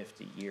 40,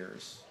 50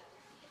 years,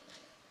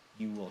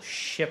 you will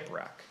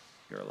shipwreck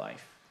your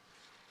life.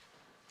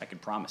 I can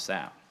promise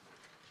that.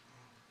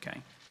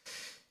 Okay?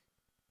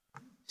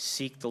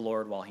 Seek the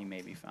Lord while he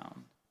may be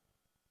found.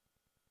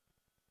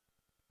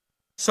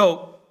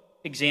 So,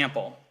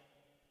 example.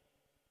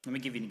 Let me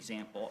give you an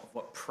example of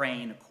what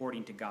praying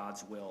according to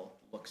God's will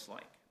looks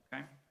like.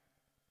 Okay?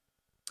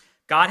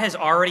 God has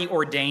already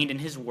ordained in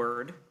his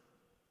word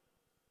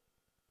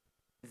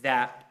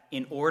that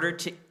in order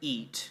to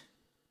eat,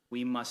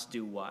 we must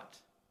do what?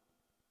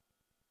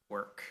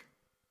 Work.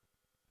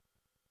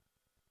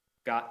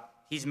 God,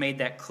 he's made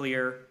that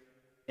clear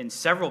in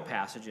several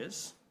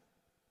passages.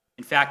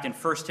 In fact, in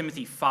 1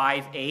 Timothy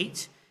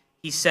 5:8,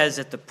 he says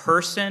that the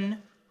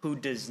person who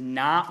does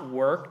not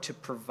work to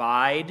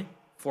provide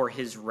for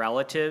his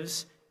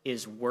relatives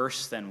is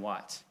worse than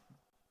what?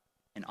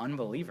 An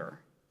unbeliever.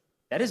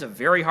 That is a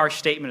very harsh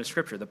statement of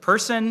Scripture. The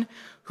person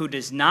who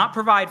does not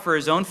provide for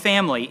his own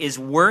family is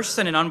worse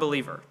than an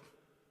unbeliever.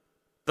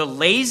 The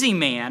lazy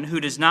man who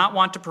does not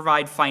want to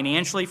provide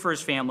financially for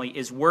his family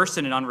is worse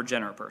than an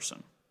unregenerate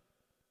person.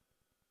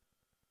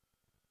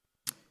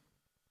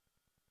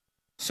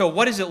 So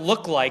what does it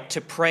look like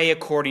to pray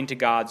according to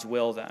God's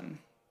will then?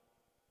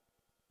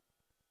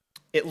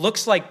 It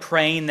looks like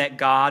praying that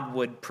God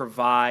would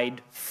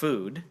provide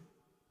food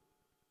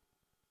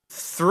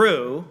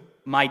through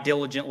my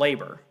diligent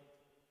labor,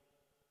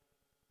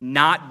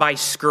 not by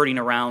skirting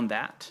around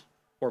that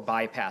or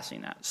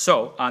bypassing that.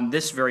 So, on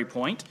this very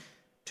point,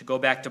 to go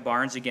back to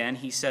Barnes again,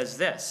 he says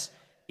this: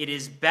 it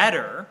is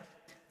better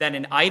that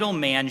an idle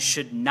man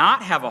should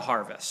not have a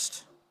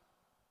harvest,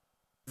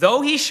 though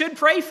he should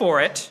pray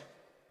for it,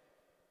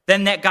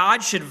 than that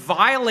God should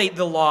violate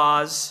the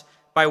laws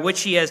by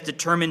which he has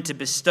determined to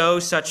bestow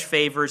such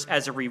favors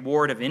as a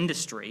reward of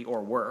industry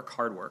or work,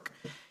 hard work,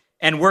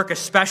 and work a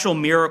special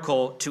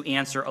miracle to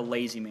answer a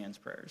lazy man's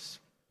prayers.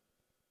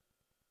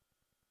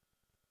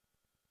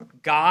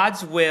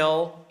 God's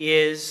will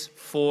is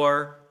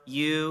for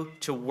you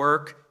to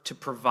work to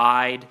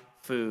provide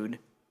food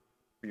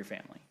for your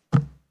family.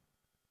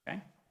 Okay?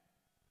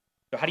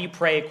 So how do you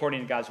pray according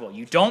to God's will?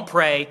 You don't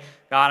pray,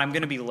 God, I'm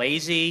going to be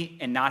lazy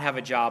and not have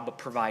a job, but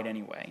provide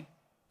anyway.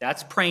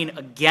 That's praying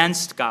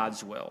against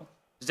God's will.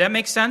 Does that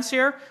make sense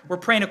here? We're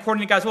praying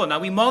according to God's will. Now,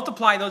 we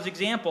multiply those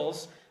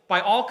examples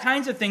by all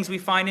kinds of things we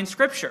find in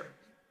Scripture.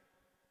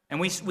 And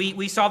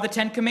we saw the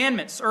Ten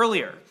Commandments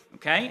earlier,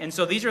 okay? And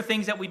so these are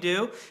things that we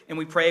do, and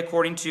we pray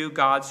according to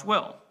God's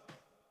will.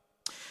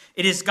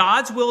 It is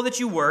God's will that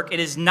you work.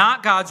 It is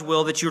not God's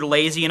will that you're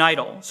lazy and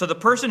idle. So the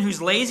person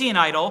who's lazy and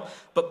idle,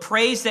 but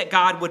prays that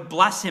God would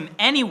bless him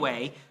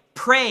anyway,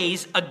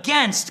 prays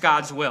against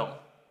God's will.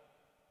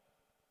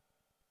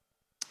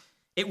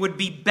 It would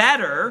be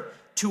better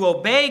to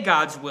obey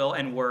God's will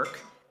and work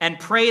and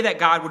pray that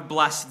God would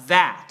bless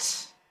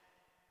that.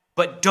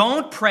 But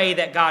don't pray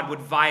that God would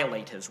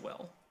violate his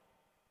will.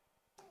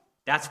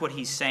 That's what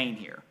he's saying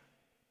here.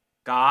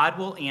 God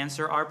will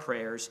answer our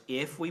prayers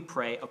if we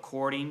pray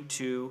according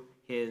to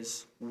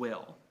his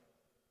will.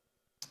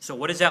 So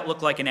what does that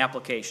look like in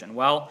application?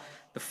 Well,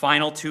 the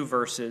final two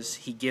verses,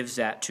 he gives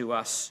that to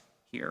us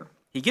here.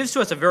 He gives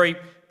to us a very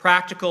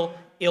practical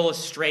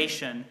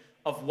illustration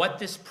of what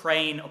this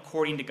praying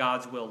according to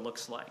God's will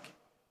looks like.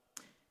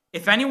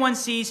 If anyone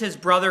sees his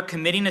brother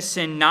committing a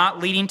sin not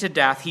leading to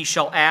death, he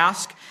shall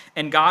ask,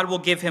 and God will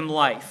give him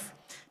life.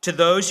 To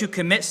those who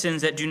commit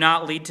sins that do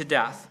not lead to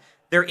death.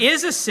 There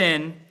is a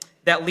sin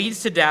that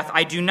leads to death.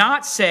 I do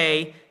not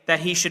say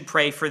that he should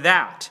pray for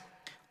that.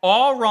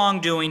 All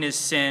wrongdoing is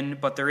sin,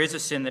 but there is a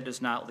sin that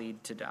does not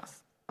lead to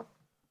death.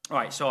 All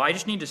right, so I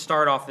just need to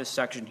start off this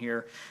section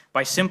here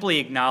by simply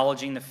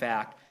acknowledging the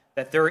fact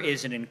that there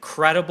is an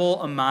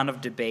incredible amount of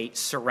debate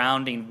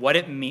surrounding what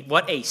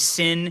a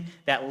sin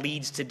that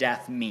leads to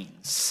death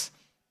means.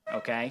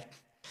 Okay?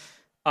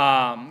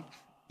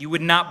 You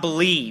would not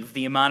believe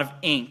the amount of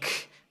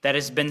ink that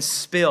has been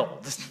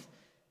spilled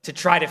to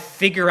try to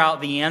figure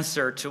out the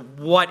answer to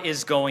what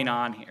is going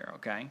on here,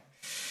 okay?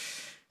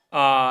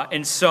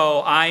 And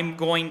so I'm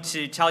going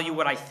to tell you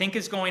what I think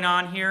is going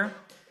on here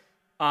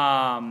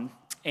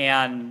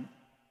and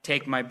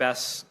take my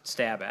best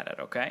stab at it,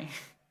 okay?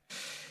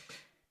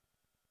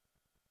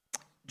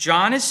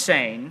 John is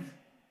saying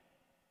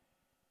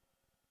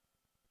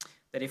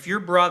that if your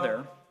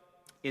brother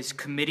is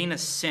committing a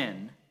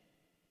sin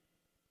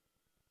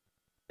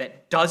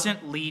that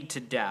doesn't lead to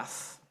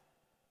death,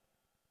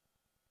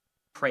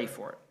 pray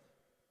for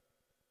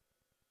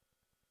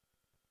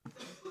it.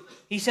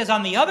 He says,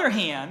 on the other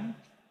hand,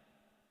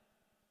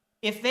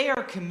 if they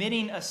are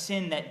committing a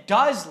sin that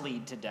does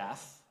lead to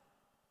death,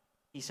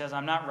 he says,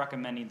 I'm not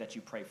recommending that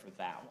you pray for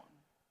that one.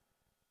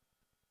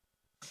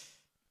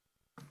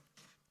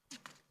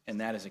 And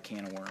that is a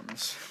can of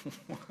worms.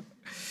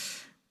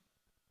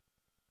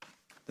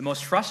 The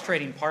most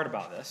frustrating part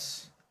about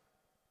this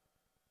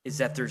is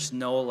that there's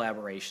no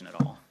elaboration at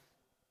all.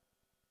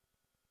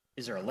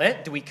 Is there a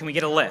list? Can we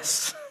get a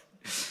list?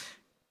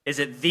 Is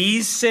it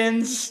these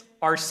sins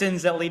are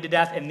sins that lead to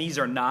death and these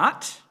are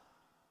not?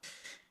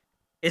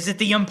 Is it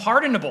the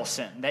unpardonable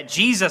sin that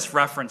Jesus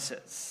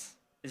references?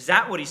 Is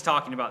that what he's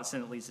talking about, the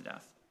sin that leads to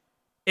death?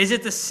 Is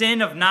it the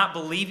sin of not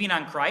believing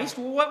on Christ?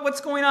 Well, what's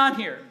going on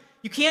here?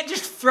 You can't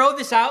just throw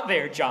this out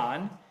there,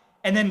 John,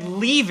 and then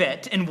leave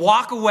it and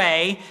walk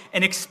away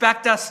and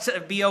expect us to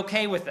be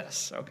okay with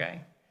this,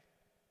 okay?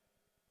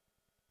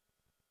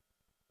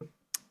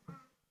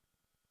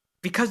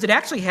 Because it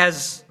actually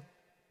has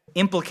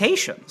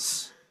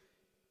implications.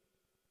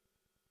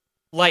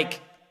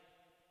 Like,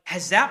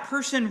 has that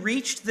person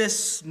reached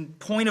this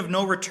point of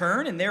no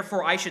return and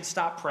therefore I should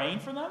stop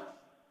praying for them?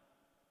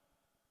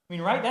 I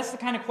mean, right? That's the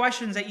kind of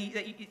questions that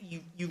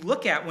you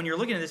look at when you're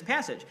looking at this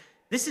passage.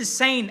 This is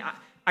saying,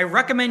 I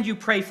recommend you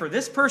pray for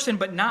this person,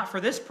 but not for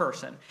this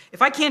person.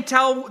 If I can't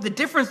tell the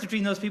difference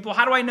between those people,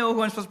 how do I know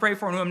who I'm supposed to pray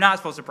for and who I'm not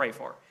supposed to pray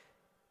for?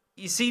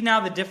 You see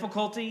now the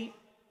difficulty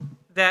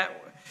that...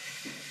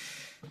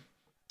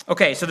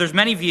 Okay, so there's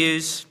many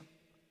views,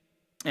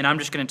 and I'm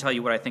just going to tell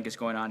you what I think is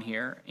going on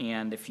here,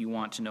 and if you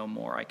want to know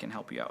more, I can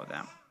help you out with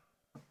that.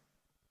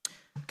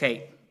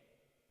 Okay,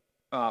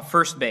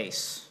 first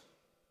base.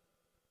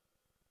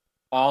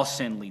 All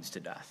sin leads to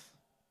death.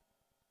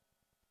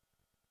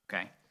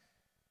 Okay.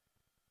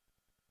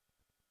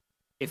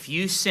 If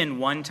you sin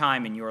one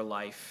time in your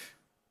life,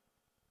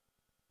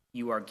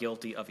 you are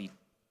guilty of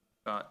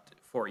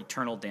for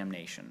eternal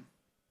damnation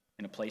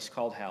in a place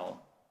called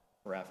hell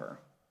forever.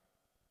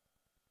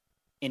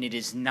 And it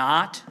is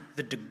not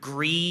the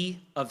degree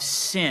of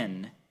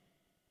sin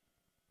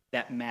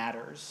that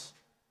matters.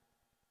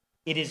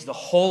 It is the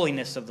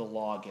holiness of the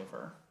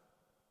lawgiver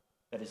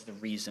that is the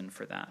reason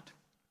for that.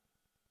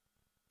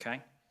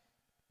 Okay?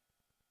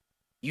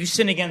 You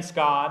sin against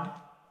God,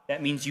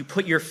 that means you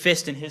put your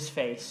fist in his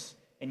face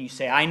and you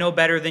say, I know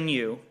better than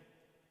you,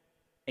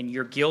 and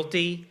you're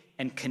guilty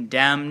and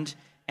condemned,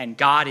 and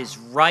God is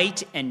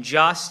right and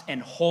just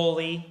and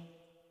holy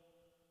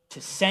to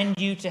send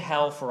you to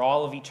hell for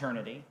all of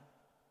eternity.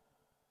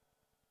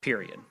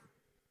 Period.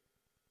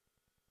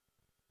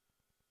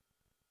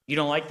 You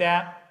don't like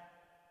that?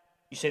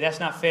 You say that's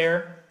not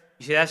fair?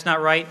 You say that's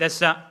not right?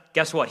 That's not.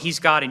 Guess what? He's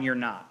God and you're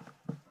not.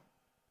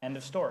 End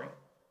of story.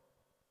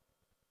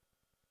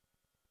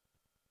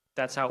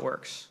 That's how it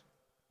works.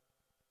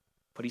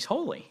 But he's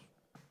holy,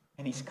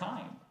 and he's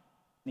kind,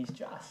 and he's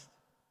just,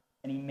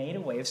 and he made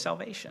a way of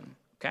salvation.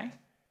 Okay?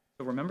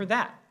 So remember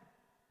that.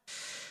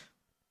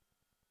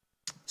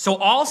 So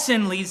all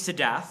sin leads to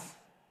death.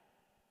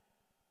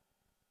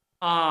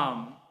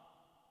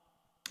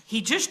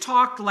 He just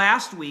talked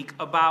last week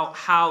about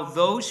how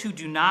those who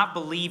do not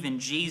believe in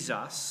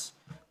Jesus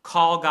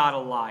call God a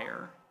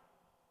liar.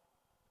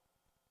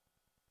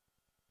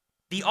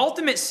 The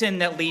ultimate sin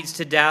that leads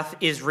to death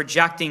is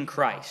rejecting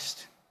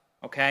Christ.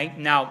 Okay?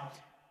 Now,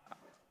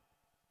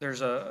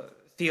 there's a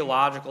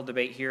theological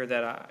debate here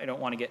that I don't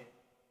want to get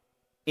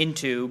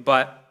into,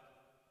 but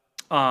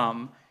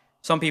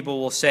some people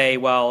will say,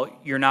 well,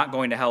 you're not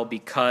going to hell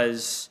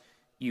because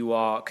you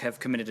have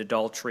committed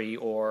adultery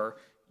or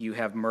you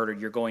have murdered.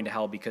 You're going to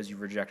hell because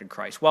you've rejected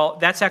Christ. Well,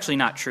 that's actually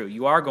not true.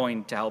 You are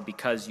going to hell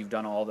because you've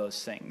done all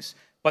those things.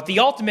 But the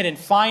ultimate and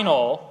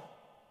final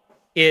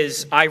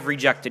is I've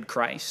rejected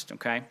Christ,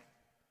 okay?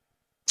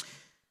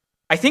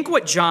 I think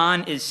what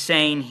John is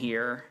saying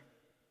here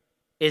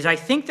is I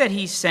think that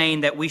he's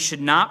saying that we should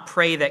not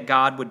pray that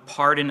God would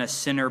pardon a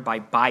sinner by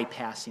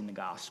bypassing the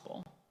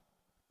gospel.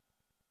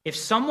 If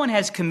someone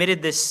has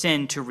committed this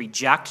sin to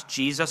reject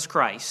Jesus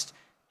Christ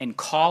and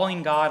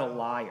calling God a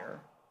liar,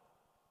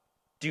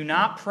 do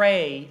not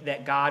pray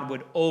that God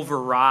would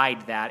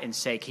override that and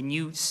say, can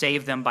you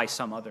save them by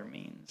some other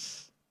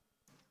means?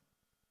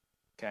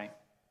 Okay?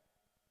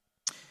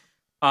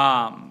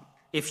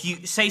 If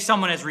you say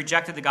someone has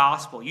rejected the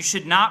gospel, you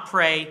should not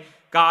pray,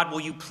 God,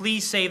 will you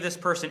please save this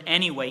person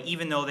anyway,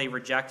 even though they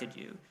rejected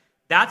you?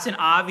 That's an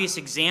obvious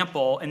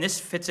example, and this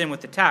fits in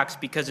with the text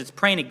because it's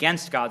praying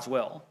against God's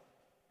will.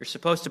 You're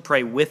supposed to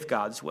pray with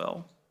God's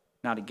will,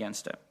 not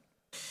against it.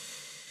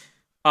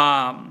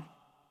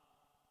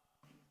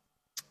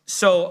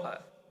 So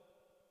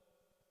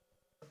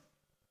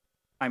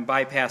I'm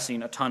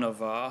bypassing a ton of,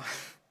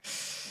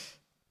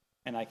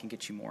 and I can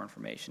get you more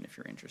information if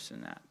you're interested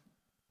in that.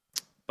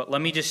 But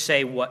let me just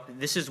say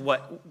this is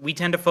what we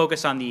tend to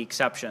focus on, the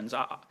exceptions.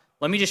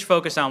 Let me just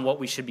focus on what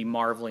we should be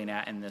marveling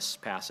at in this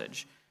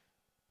passage.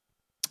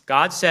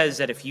 God says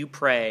that if you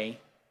pray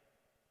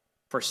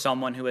for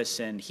someone who has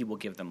sinned, he will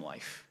give them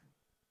life.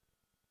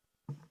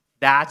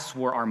 That's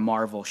where our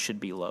marvel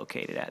should be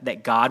located at,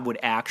 that God would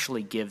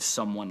actually give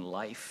someone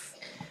life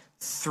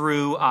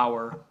through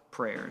our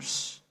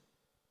prayers.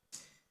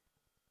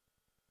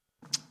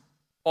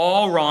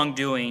 All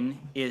wrongdoing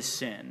is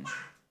sin,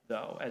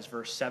 though, as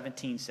verse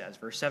 17 says.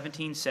 Verse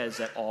 17 says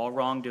that all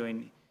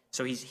wrongdoing,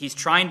 so he's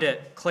trying to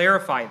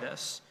clarify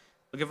this.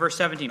 Look at verse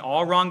 17.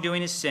 All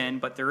wrongdoing is sin,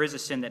 but there is a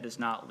sin that does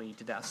not lead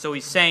to death. So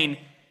he's saying,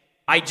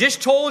 I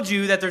just told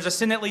you that there's a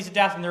sin that leads to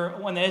death and there's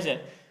one that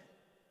isn't.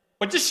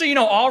 But just so you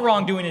know, all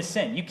wrongdoing is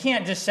sin. You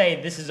can't just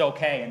say this is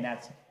okay and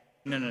that's...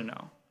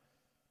 No.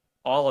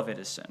 All of it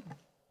is sin.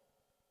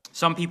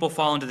 Some people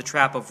fall into the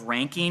trap of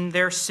ranking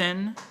their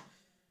sin.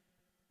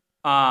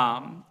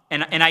 And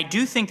I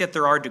do think that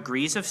there are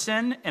degrees of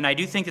sin, and I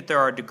do think that there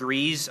are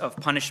degrees of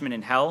punishment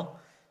in hell.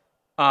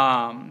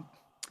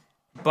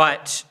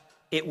 But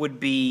it would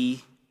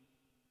be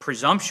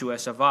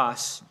presumptuous of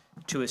us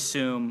to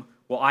assume,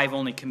 well, I've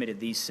only committed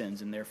these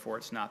sins, and therefore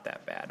it's not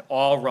that bad.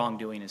 All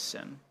wrongdoing is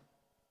sin,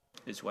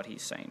 is what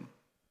he's saying.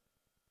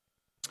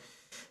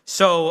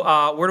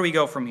 So where do we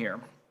go from here?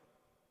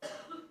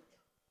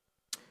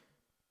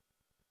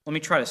 Let me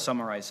try to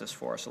summarize this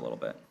for us a little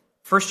bit.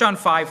 1 John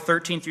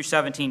 5:13 through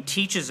 17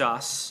 teaches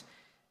us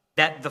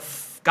that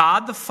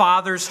God the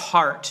Father's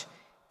heart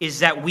is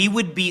that we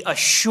would be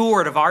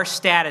assured of our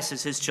status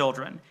as his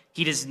children.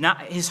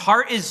 His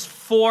heart is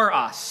for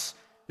us,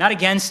 not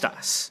against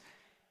us.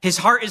 His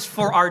heart is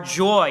for our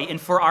joy and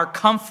for our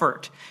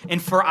comfort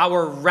and for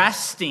our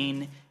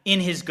resting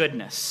in his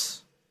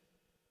goodness.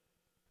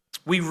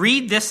 We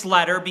read this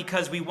letter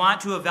because we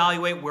want to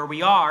evaluate where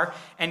we are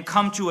and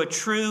come to a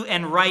true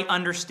and right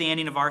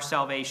understanding of our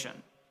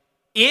salvation.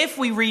 If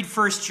we read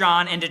 1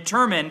 John and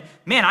determine,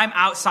 man, I'm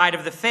outside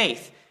of the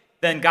faith,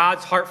 then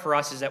God's heart for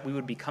us is that we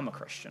would become a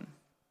Christian,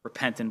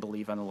 repent and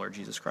believe on the Lord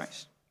Jesus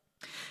Christ.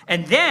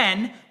 And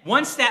then,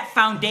 once that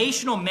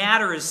foundational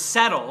matter is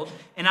settled,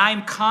 and I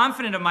am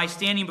confident of my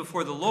standing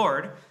before the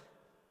Lord,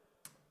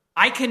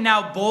 I can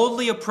now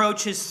boldly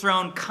approach his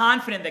throne,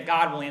 confident that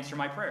God will answer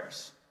my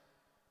prayers.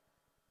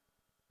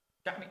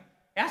 I mean,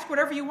 ask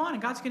whatever you want,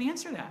 and God's going to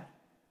answer that.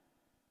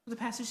 What the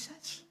passage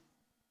says.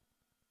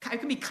 I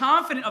can be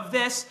confident of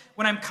this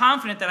when I'm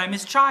confident that I'm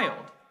his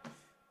child.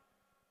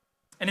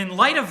 And in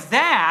light of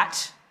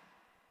that,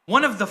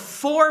 one of the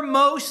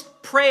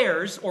foremost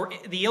prayers, or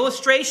the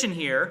illustration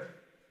here,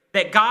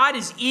 that God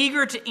is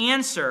eager to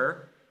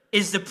answer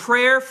is the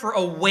prayer for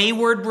a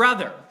wayward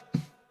brother.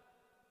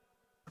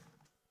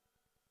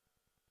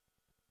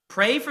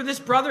 Pray for this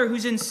brother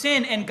who's in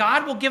sin, and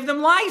God will give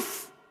them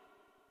life.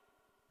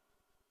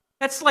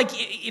 That's like,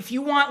 if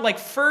you want like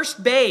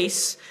first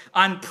base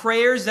on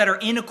prayers that are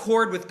in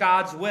accord with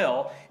God's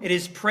will, it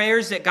is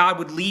prayers that God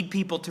would lead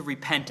people to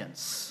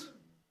repentance.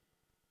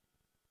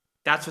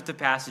 That's what the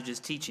passage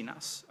is teaching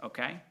us,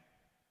 okay?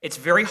 It's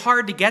very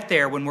hard to get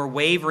there when we're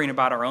wavering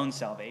about our own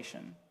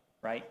salvation,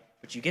 right?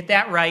 But you get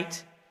that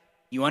right,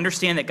 you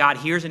understand that God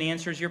hears and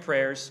answers your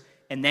prayers,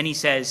 and then he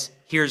says,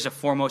 here's a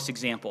foremost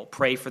example,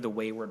 pray for the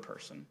wayward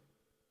person.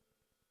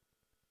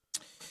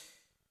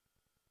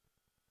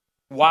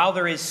 While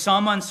there is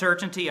some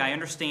uncertainty, I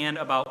understand,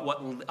 about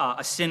what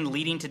a sin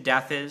leading to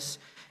death is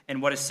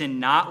and what a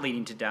sin not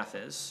leading to death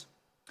is,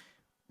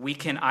 we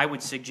can, I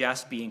would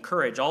suggest, be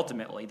encouraged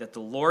ultimately that the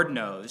Lord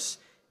knows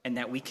and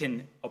that we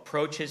can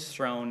approach his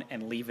throne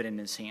and leave it in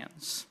his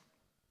hands.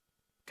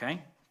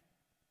 Okay?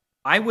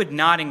 I would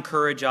not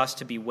encourage us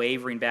to be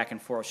wavering back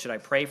and forth. Should I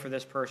pray for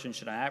this person?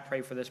 Should I not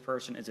pray for this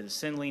person? Is it a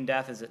sin leading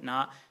death? Is it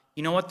not?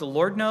 You know what? The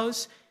Lord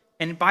knows.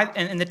 And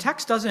the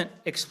text doesn't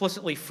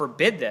explicitly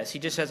forbid this. He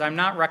just says, I'm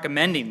not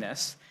recommending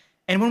this.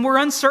 And when we're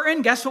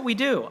uncertain, guess what we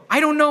do? I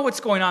don't know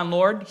what's going on,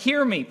 Lord.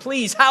 Hear me.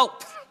 Please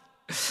help.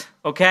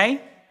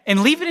 Okay?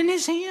 And leave it in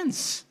his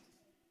hands.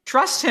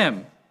 Trust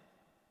him.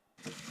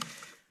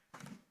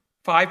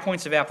 5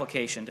 points of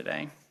application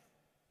today.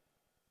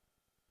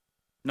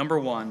 Number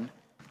 1,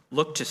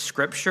 look to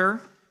Scripture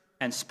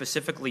and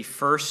specifically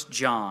 1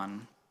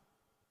 John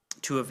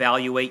to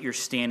evaluate your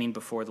standing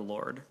before the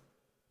Lord.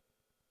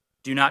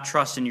 Do not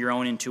trust in your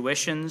own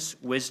intuitions,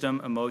 wisdom,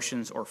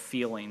 emotions, or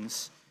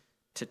feelings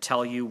to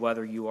tell you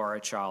whether you are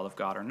a child of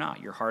God or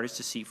not. Your heart is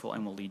deceitful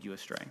and will lead you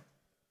astray.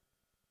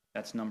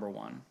 That's number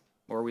 1.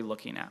 What are we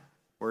looking at?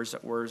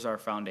 Where's our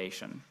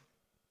foundation?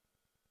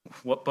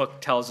 What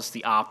book tells us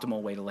the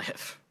optimal way to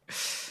live?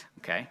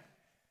 Okay.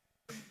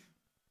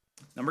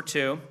 Number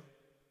 2,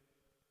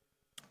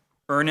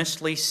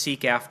 earnestly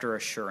seek after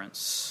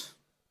assurance.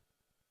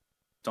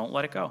 Don't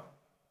let it go.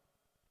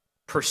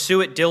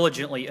 Pursue it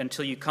diligently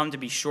until you come to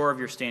be sure of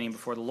your standing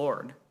before the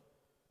Lord.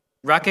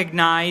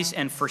 Recognize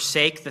and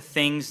forsake the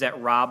things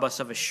that rob us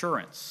of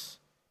assurance.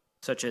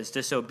 such as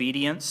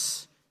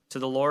disobedience to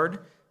the Lord,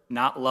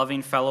 not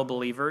loving fellow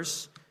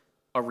believers,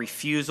 a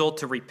refusal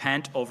to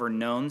repent over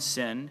known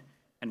sin,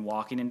 and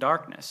walking in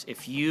darkness.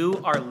 If you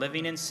are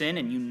living in sin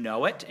and you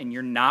know it and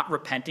you're not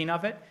repenting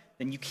of it,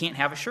 then you can't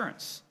have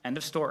assurance. End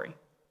of story.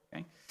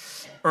 Okay?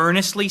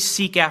 Earnestly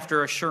seek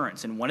after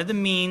assurance. And one of the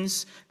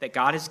means that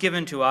God has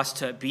given to us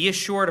to be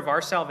assured of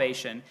our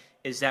salvation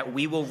is that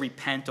we will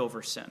repent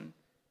over sin.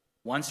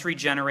 Once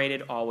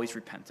regenerated, always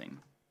repenting.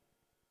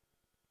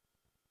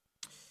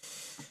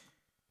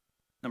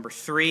 Number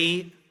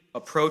 3,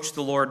 approach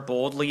the Lord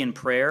boldly in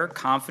prayer,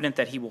 confident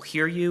that he will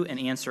hear you and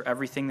answer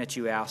everything that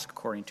you ask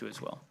according to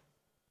his will.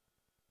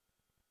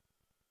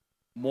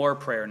 More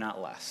prayer,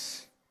 not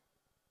less.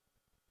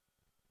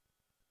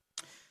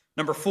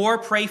 Number 4,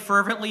 pray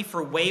fervently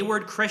for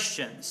wayward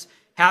Christians,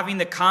 having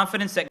the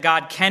confidence that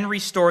God can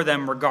restore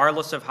them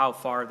regardless of how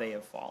far they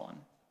have fallen.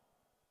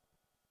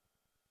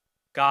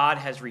 God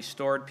has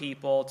restored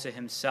people to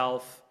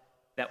himself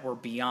that were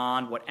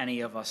beyond what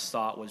any of us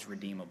thought was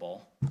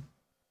redeemable,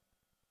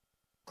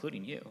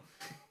 including you.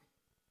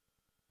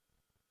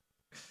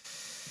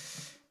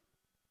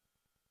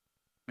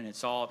 And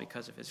it's all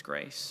because of his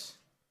grace.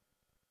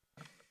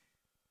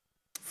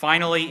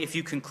 Finally, if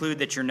you conclude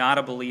that you're not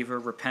a believer,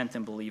 repent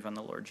and believe on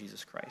the Lord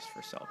Jesus Christ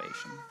for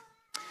salvation.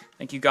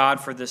 Thank you, God,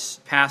 for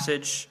this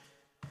passage.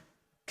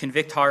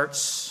 Convict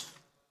hearts.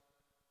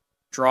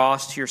 Draw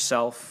us to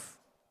yourself.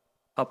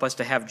 Help us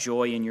to have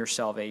joy in your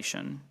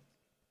salvation.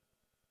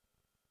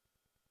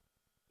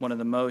 One of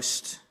the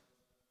most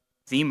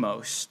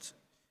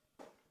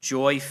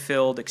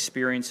joy-filled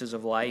experiences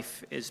of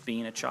life is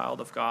being a child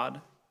of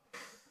God.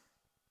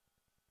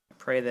 I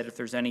pray that if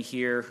there's any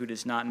here who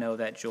does not know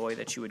that joy,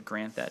 that you would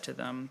grant that to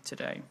them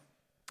today.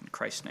 In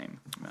Christ's name,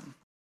 amen.